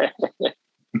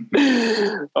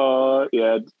 Oh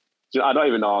yeah, I don't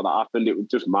even know how that happened. It was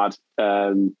just mad.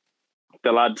 The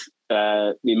lad,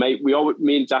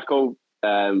 me and Jacko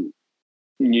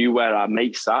knew where our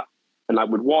mate sat, and like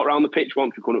we'd walk around the pitch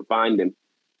once we couldn't find him,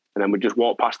 and then we'd just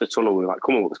walk past the tunnel. We were like,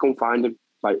 "Come on, let's go and find him."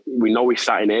 Like, we know he's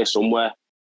sat in here somewhere.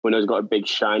 We know he's got a big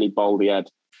shiny baldy head.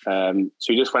 So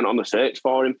we just went on the search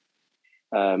for him.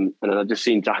 And then I just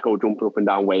seen Jacko jumping up and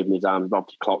down, waving his arms.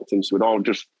 Obviously clocked him, so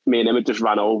me and him had just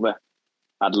ran over,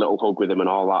 had a little hug with him and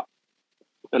all that.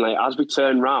 And like, as we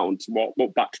turned round to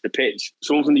walk back to the pitch,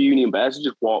 someone from the Union Bears had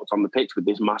just walked on the pitch with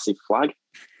this massive flag.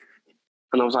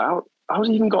 And I was like, how's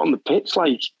he even got on the pitch?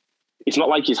 Like, it's not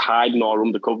like he's hiding or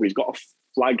undercover. He's got a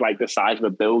flag like the size of a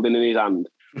building in his hand.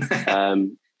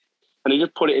 And he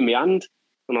just put it in my hand.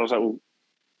 And I was like, well,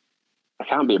 I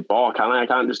can't be a bore, can I? I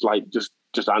can't just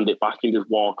hand it back and just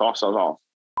walk off. So I was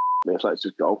like, let's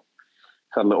just go.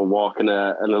 Had a little walk and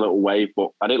a little wave,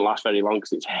 but I didn't last very long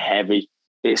because it's heavy.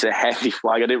 It's a heavy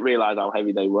flag. I didn't realise how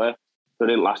heavy they were. So it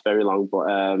didn't last very long. But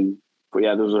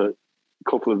yeah, there was a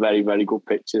couple of very, very good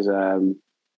pictures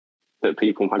that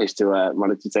people managed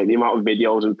to take. The amount of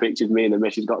videos and pictures me and the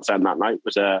missus got sent that night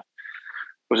was a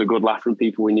good laugh from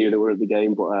people we knew that were at the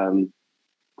game. But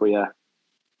yeah.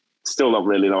 Still don't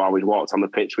really know how he walked on the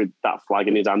pitch with that flag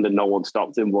in his hand and no one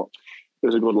stopped him, but it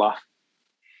was a good laugh.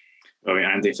 Well,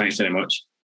 Andy, thanks very much.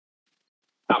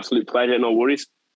 Absolute pleasure, no worries.